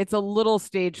 Yeah. It's a little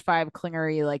stage 5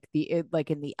 clingery, like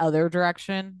in the other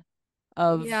direction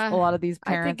of a lot of these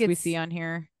parents we see on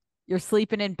here. You're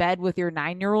sleeping in bed with your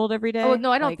 9-year-old every day. Oh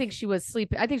no, I don't think she was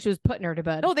sleeping. I think she was putting her to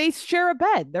bed. No, they share a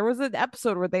bed. There was an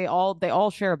episode where they all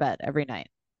share a bed every night.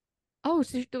 Oh,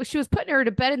 so she was putting her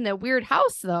to bed in that weird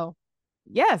house, though.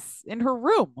 Yes, in her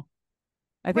room.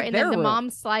 I think. And then the mom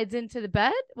slides into the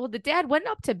bed. Well, the dad went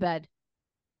up to bed.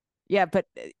 Yeah, but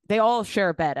they all share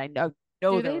a bed. I know.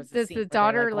 Does the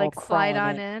daughter like slide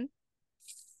on in?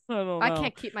 I don't know. I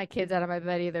can't keep my kids out of my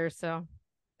bed either, so.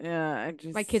 Yeah,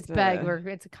 my kids beg.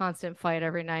 It's a constant fight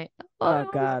every night. Oh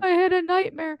God, I had a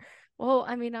nightmare. Well,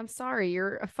 I mean, I'm sorry.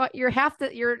 You're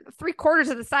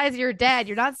 3/4 of the size of your dad.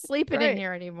 You're not sleeping in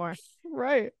here anymore.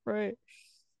 Right.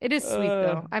 It is sweet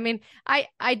though. I mean,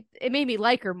 it made me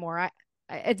like her more.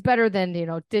 It's better than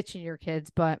ditching your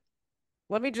kids. But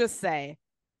let me just say,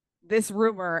 this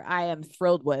rumor I am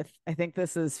thrilled with. I think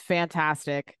this is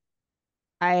fantastic.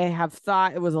 I have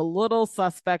thought it was a little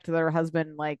suspect that her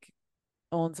husband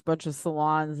owns a bunch of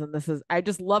salons, and I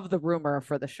just love the rumor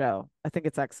for the show. I think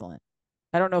it's excellent.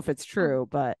 I don't know if it's true,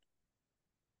 but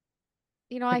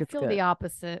I feel the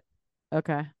opposite.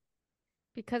 Okay.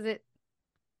 Because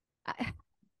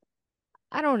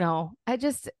I don't know.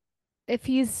 If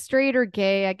he's straight or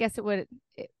gay, I guess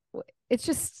it's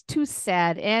just too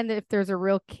sad. And if there's a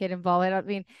real kid involved, I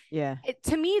mean, yeah.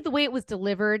 To me, the way it was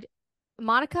delivered,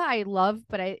 Monica, I love,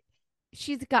 but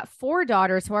she's got 4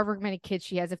 daughters, however many kids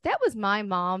she has. If that was my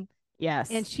mom, yes,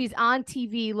 and she's on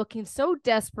TV looking so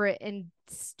desperate and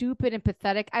stupid and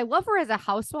pathetic, I love her as a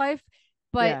housewife.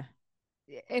 But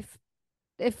if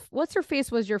what's her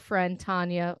face was your friend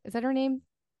Tanya, is that her name?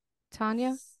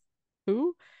 Tanya?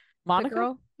 Who? Monica? The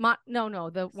girl? No,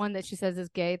 the one that she says is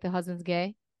gay. The husband's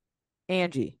gay.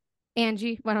 Angie.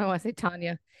 Why don't I want to say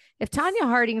Tanya? If Tanya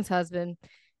Harding's husband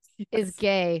is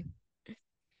gay,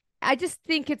 I just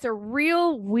think it's a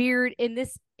real weird in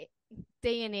this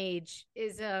day and age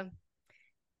to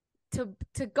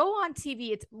go on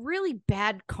TV. It's really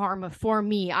bad karma for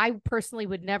me. I personally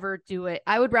would never do it.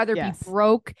 I would rather be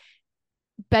broke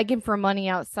begging for money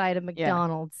outside of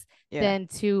McDonald's than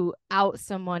to out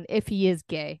someone if he is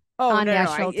gay on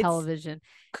national television.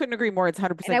 Couldn't agree more. It's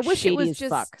 100% and I wish shady it was as just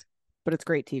fuck, but it's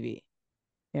great TV.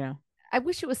 I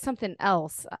wish it was something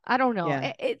else. I don't know.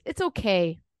 It's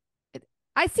okay.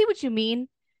 I see what you mean,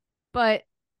 but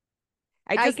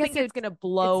I think it's gonna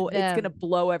blow. It's gonna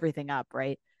blow everything up,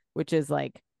 right? Which is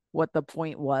what the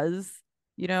point was,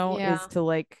 is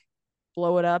to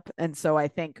blow it up. And so I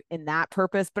think in that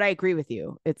purpose, but I agree with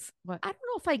you. I don't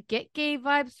know if I get gay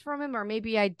vibes from him, or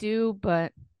maybe I do,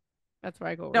 but that's where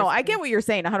I go. No, I get what you're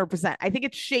saying 100%. I think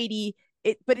it's shady.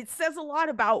 But it says a lot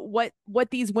about what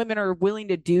these women are willing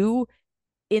to do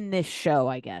in this show,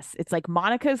 I guess. It's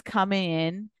Monica's coming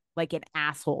in like an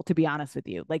asshole, to be honest with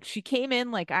you. She came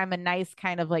in I'm a nice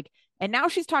kind of and now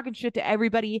she's talking shit to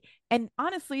everybody. And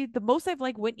honestly, the most I've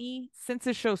liked Whitney since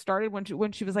this show started, when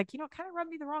she was kind of rubbed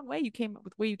me the wrong way. You came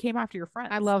after your friends.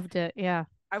 I loved it. Yeah.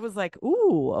 I was like,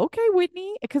 ooh, okay,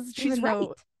 Whitney, because she's Even right.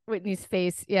 though Whitney's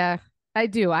face. Yeah, I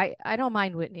do. I don't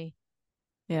mind Whitney.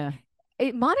 Yeah.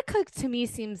 Monica to me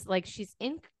seems like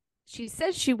she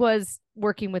says she was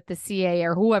working with the CA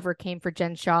or whoever came for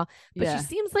Jen Shaw, but she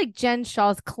seems like Jen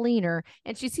Shaw's cleaner,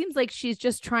 and she seems like she's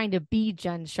just trying to be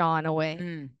Jen Shaw in a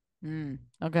way.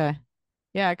 Okay.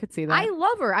 Yeah, I could see that. I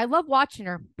love her. I love watching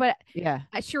her, but yeah,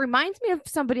 she reminds me of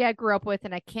somebody I grew up with,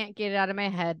 and I can't get it out of my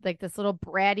head. Like this little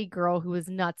bratty girl who was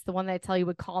nuts, the one that I tell you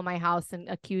would call my house and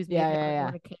accuse me of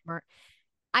never going to Kmart.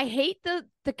 I hate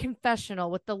the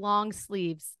confessional with the long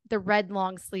sleeves, the red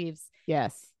long sleeves.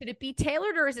 Yes. Should it be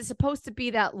tailored or is it supposed to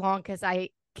be that long? Because I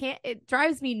can't, it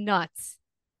drives me nuts.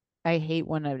 I hate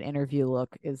when an interview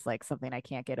look is like something I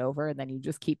can't get over, and then you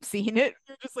just keep seeing it.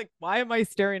 You're just like, why am I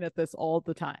staring at this all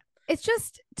the time? It's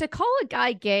just to call a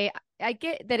guy gay. I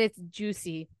get that it's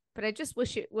juicy, but I just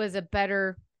wish it was a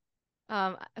better.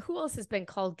 Who else has been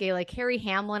called gay? Like Harry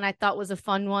Hamlin, I thought was a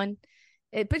fun one.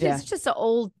 But it's just an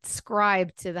old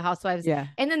scribe to the Housewives. Yeah.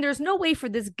 And then there's no way for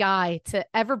this guy to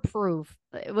ever prove.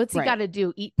 What's he got to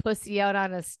do? Eat pussy out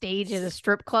on a stage at a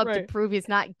strip club to prove he's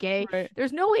not gay?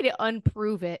 There's no way to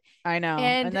unprove it. I know.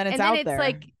 And then it's out there.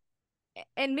 Like,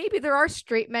 and maybe there are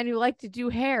straight men who like to do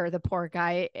hair, the poor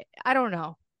guy. I don't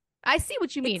know. I see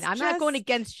what you mean. I'm not going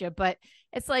against you, but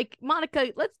it's like,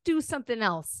 Monica, let's do something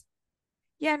else.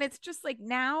 Yeah. And it's just like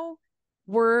now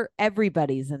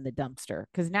everybody's in the dumpster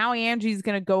because now Angie's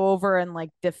going to go over and like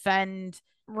defend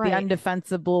the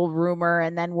undefensible rumor.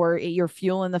 And then you're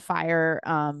fueling the fire.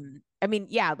 I mean,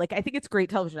 yeah, like I think it's great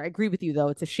television. I agree with you though.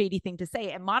 It's a shady thing to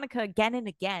say. And Monica again and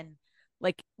again,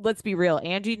 like, let's be real.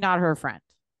 Angie, not her friend.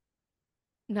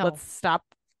 No. Let's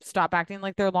stop acting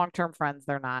like they're long-term friends.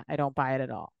 They're not. I don't buy it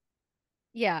at all.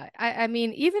 Yeah. I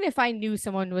mean, even if I knew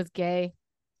someone was gay,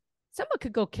 someone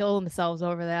could go kill themselves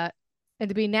over that. And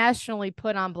to be nationally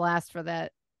put on blast for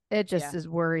that, it just is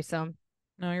worrisome.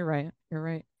 No, you're right. You're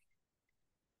right.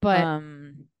 But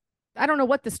I don't know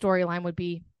what the storyline would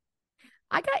be.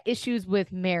 I got issues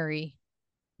with Mary.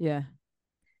 Yeah.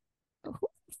 Who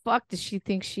the fuck does she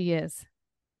think she is?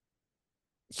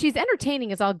 She's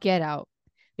entertaining as all get out.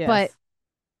 Yes. But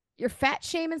you're fat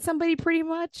shaming somebody pretty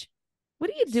much.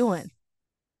 What are you doing?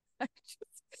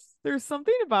 There's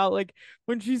something about like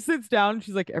when she sits down,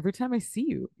 she's like, every time I see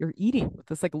you, you're eating with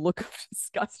this like look of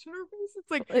disgust in her face. It's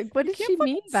like what does she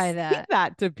mean by that?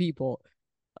 That to people.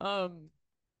 Does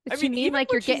she mean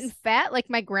like you're getting fat? Like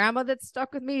my grandma that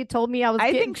stuck with me told me I was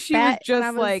getting fat was just when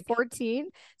I was like 14.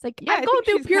 It's like, I'm going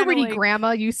through puberty, like,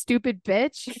 grandma, you stupid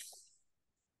bitch.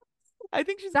 I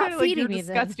think she's kind of like, you're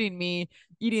disgusting me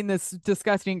eating this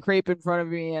disgusting crepe in front of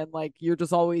me, and like you're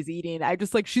just always eating. I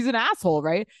just like, she's an asshole,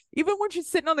 right? Even when she's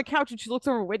sitting on the couch and she looks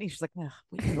over Whitney, she's like,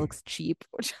 Whitney looks cheap.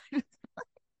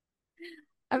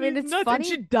 I mean, it's funny.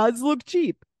 She does look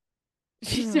cheap.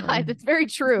 She does. It's very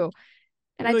true.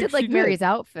 And I did like Mary's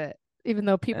outfit, even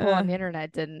though people on the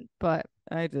internet didn't. But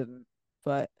I didn't.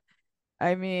 But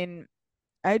I mean,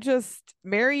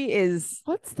 Mary is.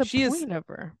 What's the point of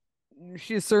her?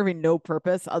 She is serving no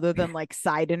purpose other than like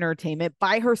side entertainment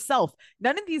by herself.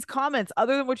 None of these comments,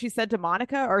 other than what she said to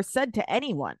Monica, are said to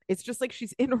anyone. It's just like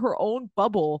she's in her own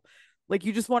bubble. Like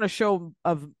you just want a show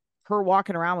of her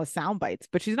walking around with sound bites,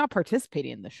 but she's not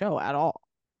participating in the show at all.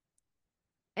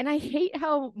 And I hate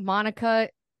how Monica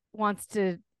wants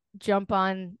to jump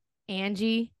on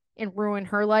Angie and ruin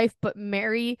her life, but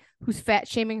Mary, who's fat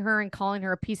shaming her and calling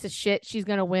her a piece of shit, she's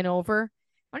gonna win over.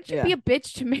 Why don't you be a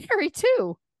bitch to Mary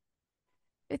too?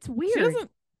 It's weird. That's what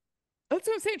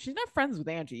I'm saying. She's not friends with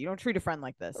Angie. You don't treat a friend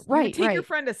like this. Right. You take your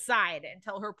friend aside and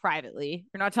tell her privately.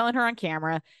 You're not telling her on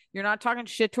camera. You're not talking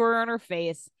shit to her on her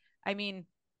face. I mean,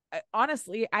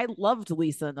 honestly, I loved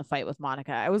Lisa in the fight with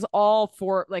Monica. I was all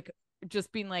for like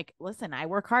just being like, listen, I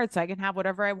work hard so I can have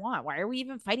whatever I want. Why are we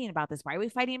even fighting about this? Why are we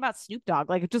fighting about Snoop Dogg?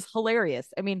 Like, it's just hilarious.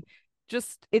 I mean,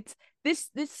 just this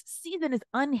season is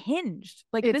unhinged.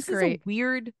 Like, this is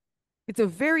it's a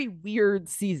very weird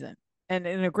season. And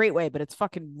in a great way, but it's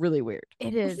fucking really weird.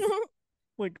 It is.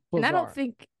 Like, bizarre. And I don't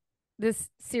think this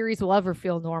series will ever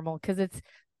feel normal because it's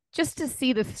just to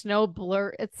see the snow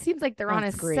blur. It seems like they're on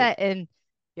a set and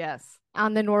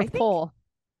on the North Pole.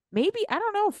 Maybe, I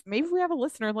don't know, maybe we have a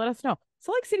listener, let us know.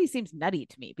 Salt Lake City seems nutty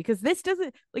to me because this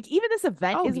doesn't, like, even this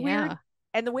event is weird.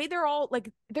 And the way they're all,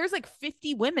 like, there's like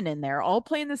 50 women in there all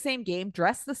playing the same game,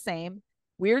 dressed the same,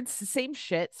 weird, same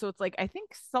shit. So it's like, I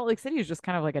think Salt Lake City is just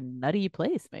kind of like a nutty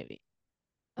place, maybe.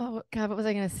 Oh, God, what was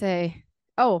I going to say?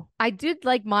 Oh, I did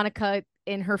like Monica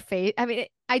in her face. I mean,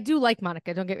 I do like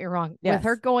Monica, don't get me wrong. Yes. With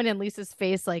her going in Lisa's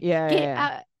face, like,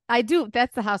 I do.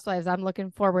 That's the Housewives I'm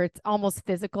looking for, where it's almost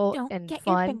physical and get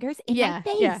fun. Your fingers in my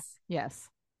face. Yes.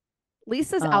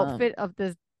 Lisa's outfit of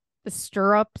the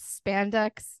stirrup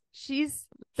spandex, she's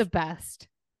the best.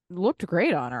 Looked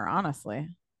great on her, honestly.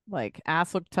 Like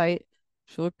ass looked tight.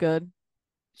 She looked good.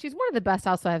 She's one of the best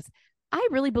housewives. I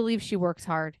really believe she works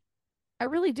hard. I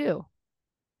really do.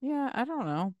 Yeah, I don't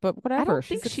know, but whatever. I don't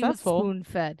She's think she was successful. spoon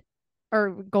fed or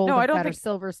golden fed or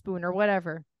silver spoon or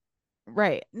whatever.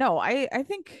 Right. No, I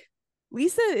think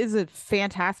Lisa is a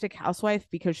fantastic housewife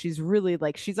because she's really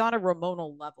like she's on a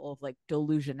Ramonal level of like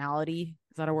delusionality.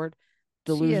 Is that a word?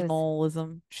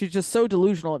 Delusionalism. She's just so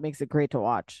delusional it makes it great to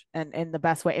watch and in the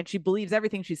best way. And she believes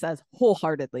everything she says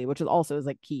wholeheartedly, which is also is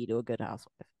like key to a good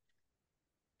housewife.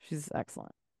 She's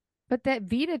excellent. But that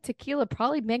Vita tequila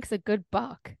probably makes a good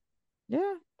buck.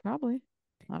 Yeah, probably.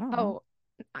 I don't know.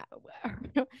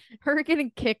 Her getting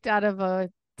kicked out of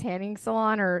a tanning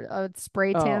salon or a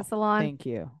spray tan salon. Thank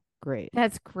you. Great.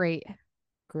 That's great.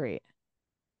 Great.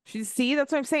 That's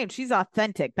what I'm saying. She's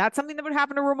authentic. That's something that would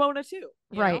happen to Ramona too.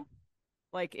 Right. Know?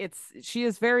 Like she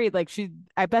is very like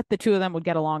I bet the two of them would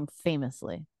get along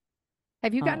famously.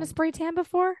 Have you gotten a spray tan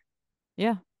before?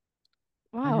 Yeah.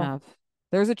 Wow. I have.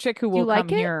 There's a chick who will come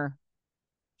here.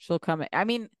 She'll come. I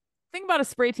mean, thing about a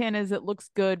spray tan is it looks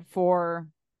good for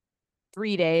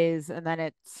 3 days and then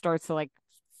it starts to like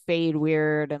fade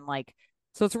weird and like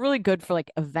so it's really good for like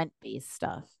event based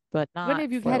stuff, but not. When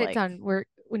have you had it done?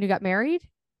 When you got married?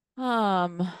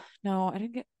 No, I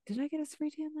didn't get. Did I get a spray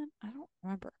tan then? I don't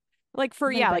remember. Like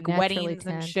for like weddings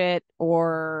and shit,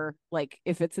 or like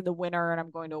if it's in the winter and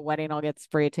I'm going to a wedding, I'll get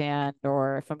spray tanned,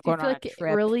 or if I'm going on a trip. It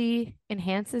really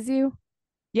enhances you.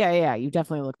 Yeah, you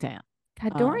definitely look tan.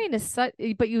 God, Dorian is such,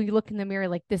 but you look in the mirror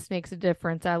like this makes a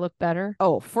difference. I look better.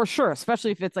 Oh, for sure,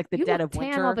 especially if it's like the dead of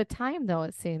winter. Tan all the time, though.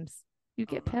 It seems you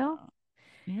get pale.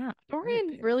 Yeah,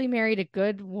 Dorian really married a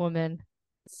good woman.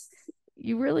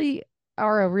 You really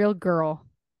are a real girl.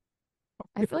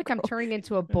 I feel like I'm turning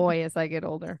into a boy as I get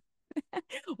older.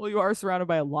 Well, you are surrounded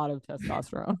by a lot of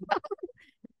testosterone.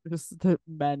 Just the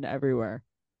men everywhere.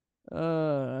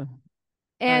 And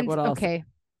right, what else? Okay,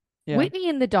 yeah. Whitney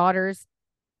and the daughters.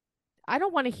 I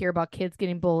don't want to hear about kids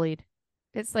getting bullied.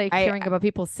 It's like hearing about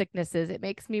people's sicknesses. It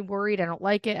makes me worried. I don't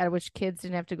like it. I wish kids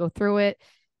didn't have to go through it.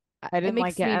 I didn't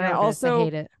like it. And I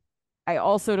hate it. I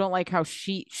also don't like how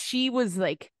she was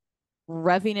like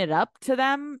revving it up to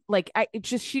them. Like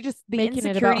she just the making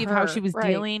insecurity of how she was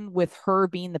dealing with her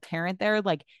being the parent there.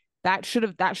 Like that should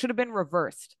have been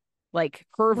reversed. Like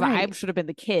her vibe should have been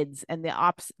the kids and the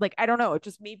opposite. Like, I don't know. It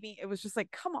just made me, it was just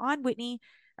like, come on, Whitney.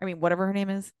 I mean, whatever her name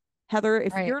is, Heather,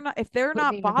 if they're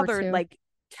Whitney, not bothered, like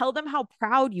tell them how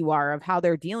proud you are of how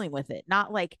they're dealing with it.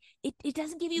 Not like it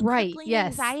doesn't give you crippling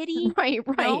anxiety.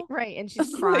 Right. And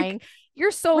she's crying. Like,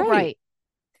 you're so right.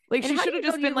 Like she should have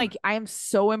just been like, I am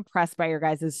so impressed by your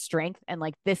guys' strength. And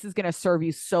like, this is going to serve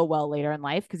you so well later in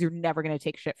life because you're never going to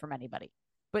take shit from anybody.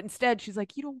 But instead she's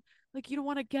like, you don't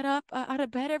want to get up out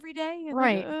of bed every day. And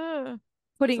right.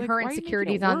 Putting her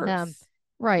insecurities on them.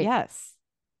 Right. Yes.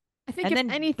 I think and if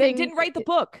then anything, they didn't write the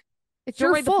book. It's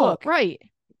your fault. Right.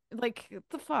 Like, what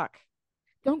the fuck?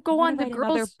 Don't go on the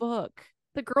girls' book.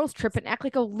 The girls trip and act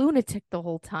like a lunatic the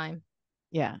whole time.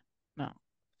 Yeah. No.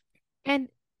 And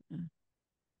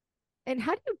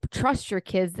how do you trust your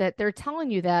kids that they're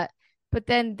telling you that, but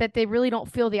then that they really don't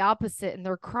feel the opposite and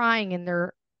they're crying in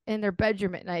their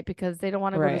bedroom at night because they don't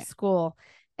want to go to school?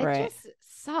 It just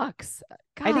sucks.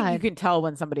 God. I think you can tell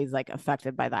when somebody's like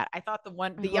affected by that. I thought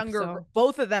the younger,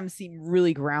 both of them seem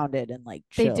really grounded and like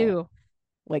chill. They do.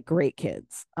 Like great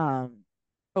kids.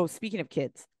 Speaking of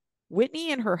kids,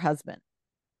 Whitney and her husband.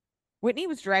 Whitney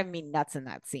was driving me nuts in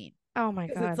that scene. Oh my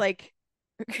God. It's like,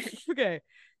 okay,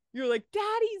 you're like,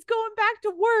 Daddy's going back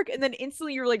to work. And then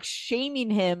instantly you're like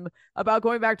shaming him about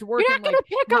going back to work. You're not going to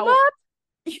pick him up?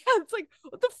 Yeah, it's like,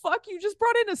 what the fuck? You just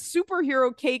brought in a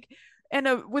superhero cake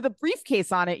and with a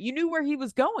briefcase on it. You knew where he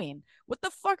was going. What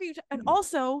the fuck are you? And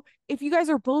also, if you guys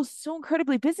are both so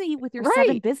incredibly busy with your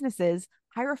 7 businesses,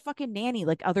 hire a fucking nanny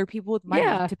like other people with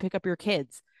money to pick up your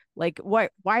kids. Like,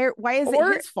 what? Why is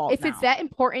it his fault? If it's that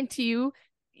important to you,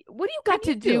 what do you got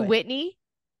to do, Whitney?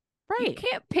 Right. You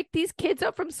can't pick these kids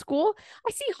up from school.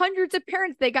 I see hundreds of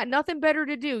parents. They got nothing better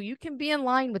to do. You can be in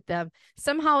line with them.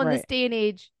 Somehow in this day and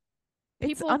age,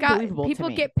 people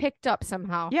get picked up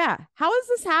somehow. Yeah. How is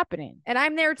this happening? And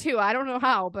I'm there too. I don't know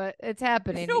how, but it's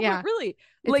happening. No, but really,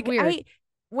 it's like weird.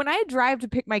 When I drive to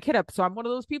pick my kid up, so I'm one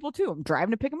of those people too. I'm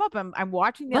driving to pick him up. I'm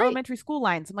watching the elementary school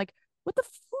lines. I'm like, what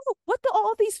do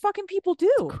all these fucking people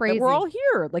do? It's crazy. We're all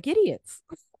here like idiots.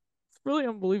 It's really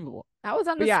unbelievable. I was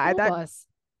on the school bus.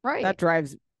 Right. That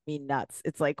drives me nuts.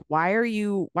 It's like, why are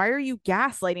you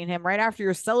gaslighting him right after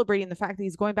you're celebrating the fact that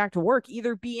he's going back to work?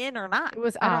 Either be in or not. It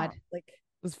was odd. Like,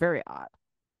 it was very odd.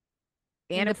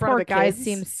 and the in front poor of the guy kids.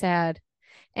 seems sad.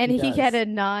 And he had a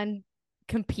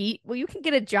non-compete. Well, you can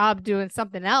get a job doing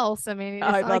something else. I mean, it's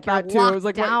I not thought like you're that too. I was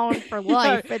locked like, down for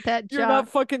life at that you're job. not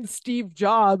fucking Steve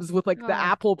Jobs with like the Oh.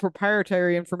 Apple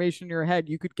proprietary information in your head.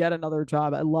 You could get another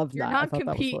job. I love Your that. I thought that was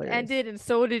non-compete hilarious. ended, and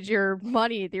so did your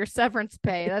money, your severance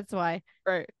pay. That's why.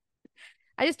 Right.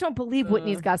 I just don't believe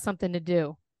Whitney's got something to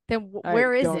do. Then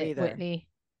where is it, either. Whitney?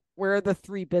 Where are the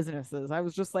 3 businesses? I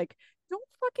was just like, don't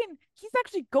fucking. He's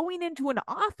actually going into an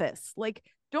office. Like,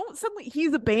 don't suddenly.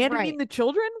 He's abandoning the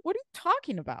children. What are you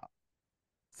talking about?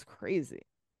 It's crazy.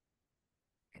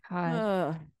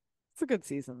 God. It's a good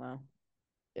season though.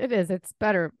 It is. It's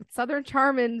better. Southern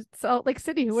Charm in Salt Lake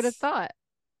City. Who would have thought?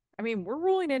 I mean, we're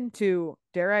rolling into,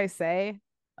 dare I say,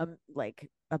 like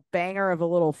a banger of a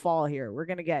little fall here. We're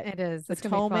gonna get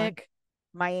Potomac,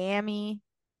 Miami,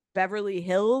 Beverly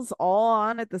Hills all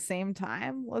on at the same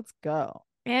time. Let's go.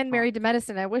 And Married to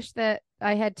Medicine. I wish that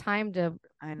I had time to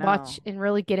watch and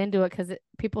really get into it because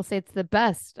people say it's the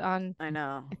best on. I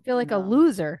know. I feel like a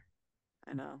loser.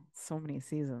 I know. So many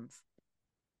seasons.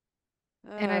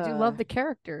 And I do love the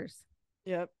characters.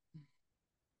 Yep.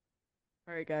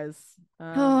 All right, guys.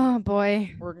 Oh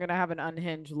boy. We're gonna have an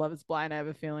unhinged Love Is Blind, I have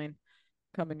a feeling,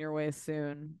 coming your way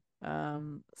soon.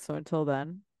 So until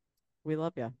then, we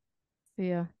love you. See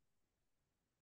ya.